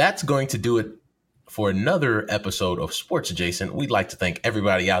 That's going to do it for another episode of Sports Adjacent. We'd like to thank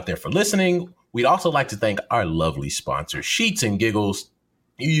everybody out there for listening. We'd also like to thank our lovely sponsor, Sheets and Giggles.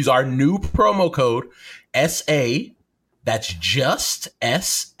 You use our new promo code SA, that's just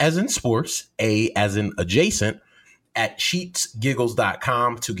S as in sports, A as in adjacent, at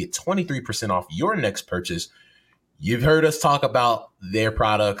sheetsgiggles.com to get 23% off your next purchase. You've heard us talk about their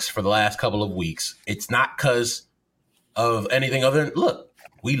products for the last couple of weeks. It's not because of anything other than, look,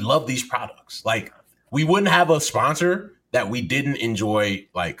 we love these products. Like, we wouldn't have a sponsor that we didn't enjoy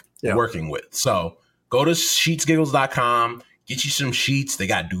working with. So go to sheetsgiggles.com, get you some sheets. They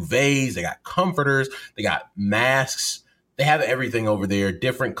got duvets, they got comforters, they got masks. They have everything over there,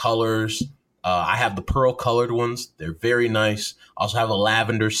 different colors. I have the pearl colored ones. They're very nice. Also have a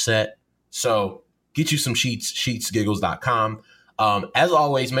lavender set. So get you some sheets, sheetsgiggles.com. As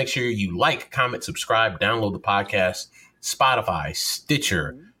always, make sure you like, comment, subscribe, download the podcast, Spotify,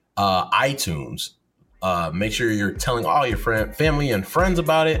 Stitcher, iTunes. Make sure you're telling all your family and friends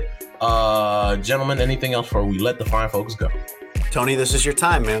about it. Gentlemen, anything else before we let the fine folks go? Tony, this is your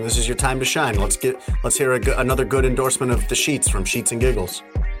time, man. This is your time to shine. Let's hear another good endorsement of the sheets from Sheets and Giggles.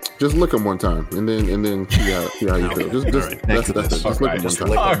 Just lick them one time, and then see how you feel. That's it. Just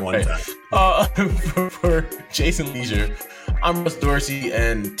lick them one time. For Jason Leisure, I'm Russ Dorsey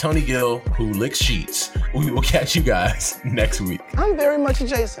and Tony Gill, who licks sheets. We will catch you guys next week. I'm very much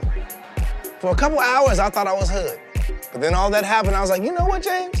adjacent. For a couple hours, I thought I was hood. But then all that happened, I was like, you know what,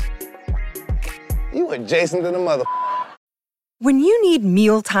 James? You adjacent to the mother. When you need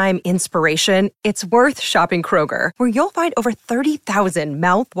mealtime inspiration, it's worth shopping Kroger, where you'll find over 30,000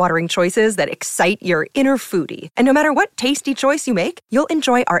 mouth-watering choices that excite your inner foodie. And no matter what tasty choice you make, you'll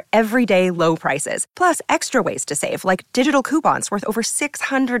enjoy our everyday low prices, plus extra ways to save, like digital coupons worth over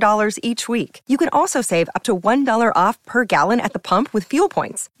 $600 each week. You can also save up to $1 off per gallon at the pump with fuel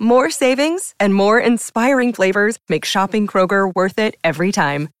points. More savings and more inspiring flavors make shopping Kroger worth it every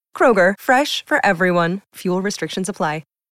time. Kroger, fresh for everyone. Fuel restrictions apply.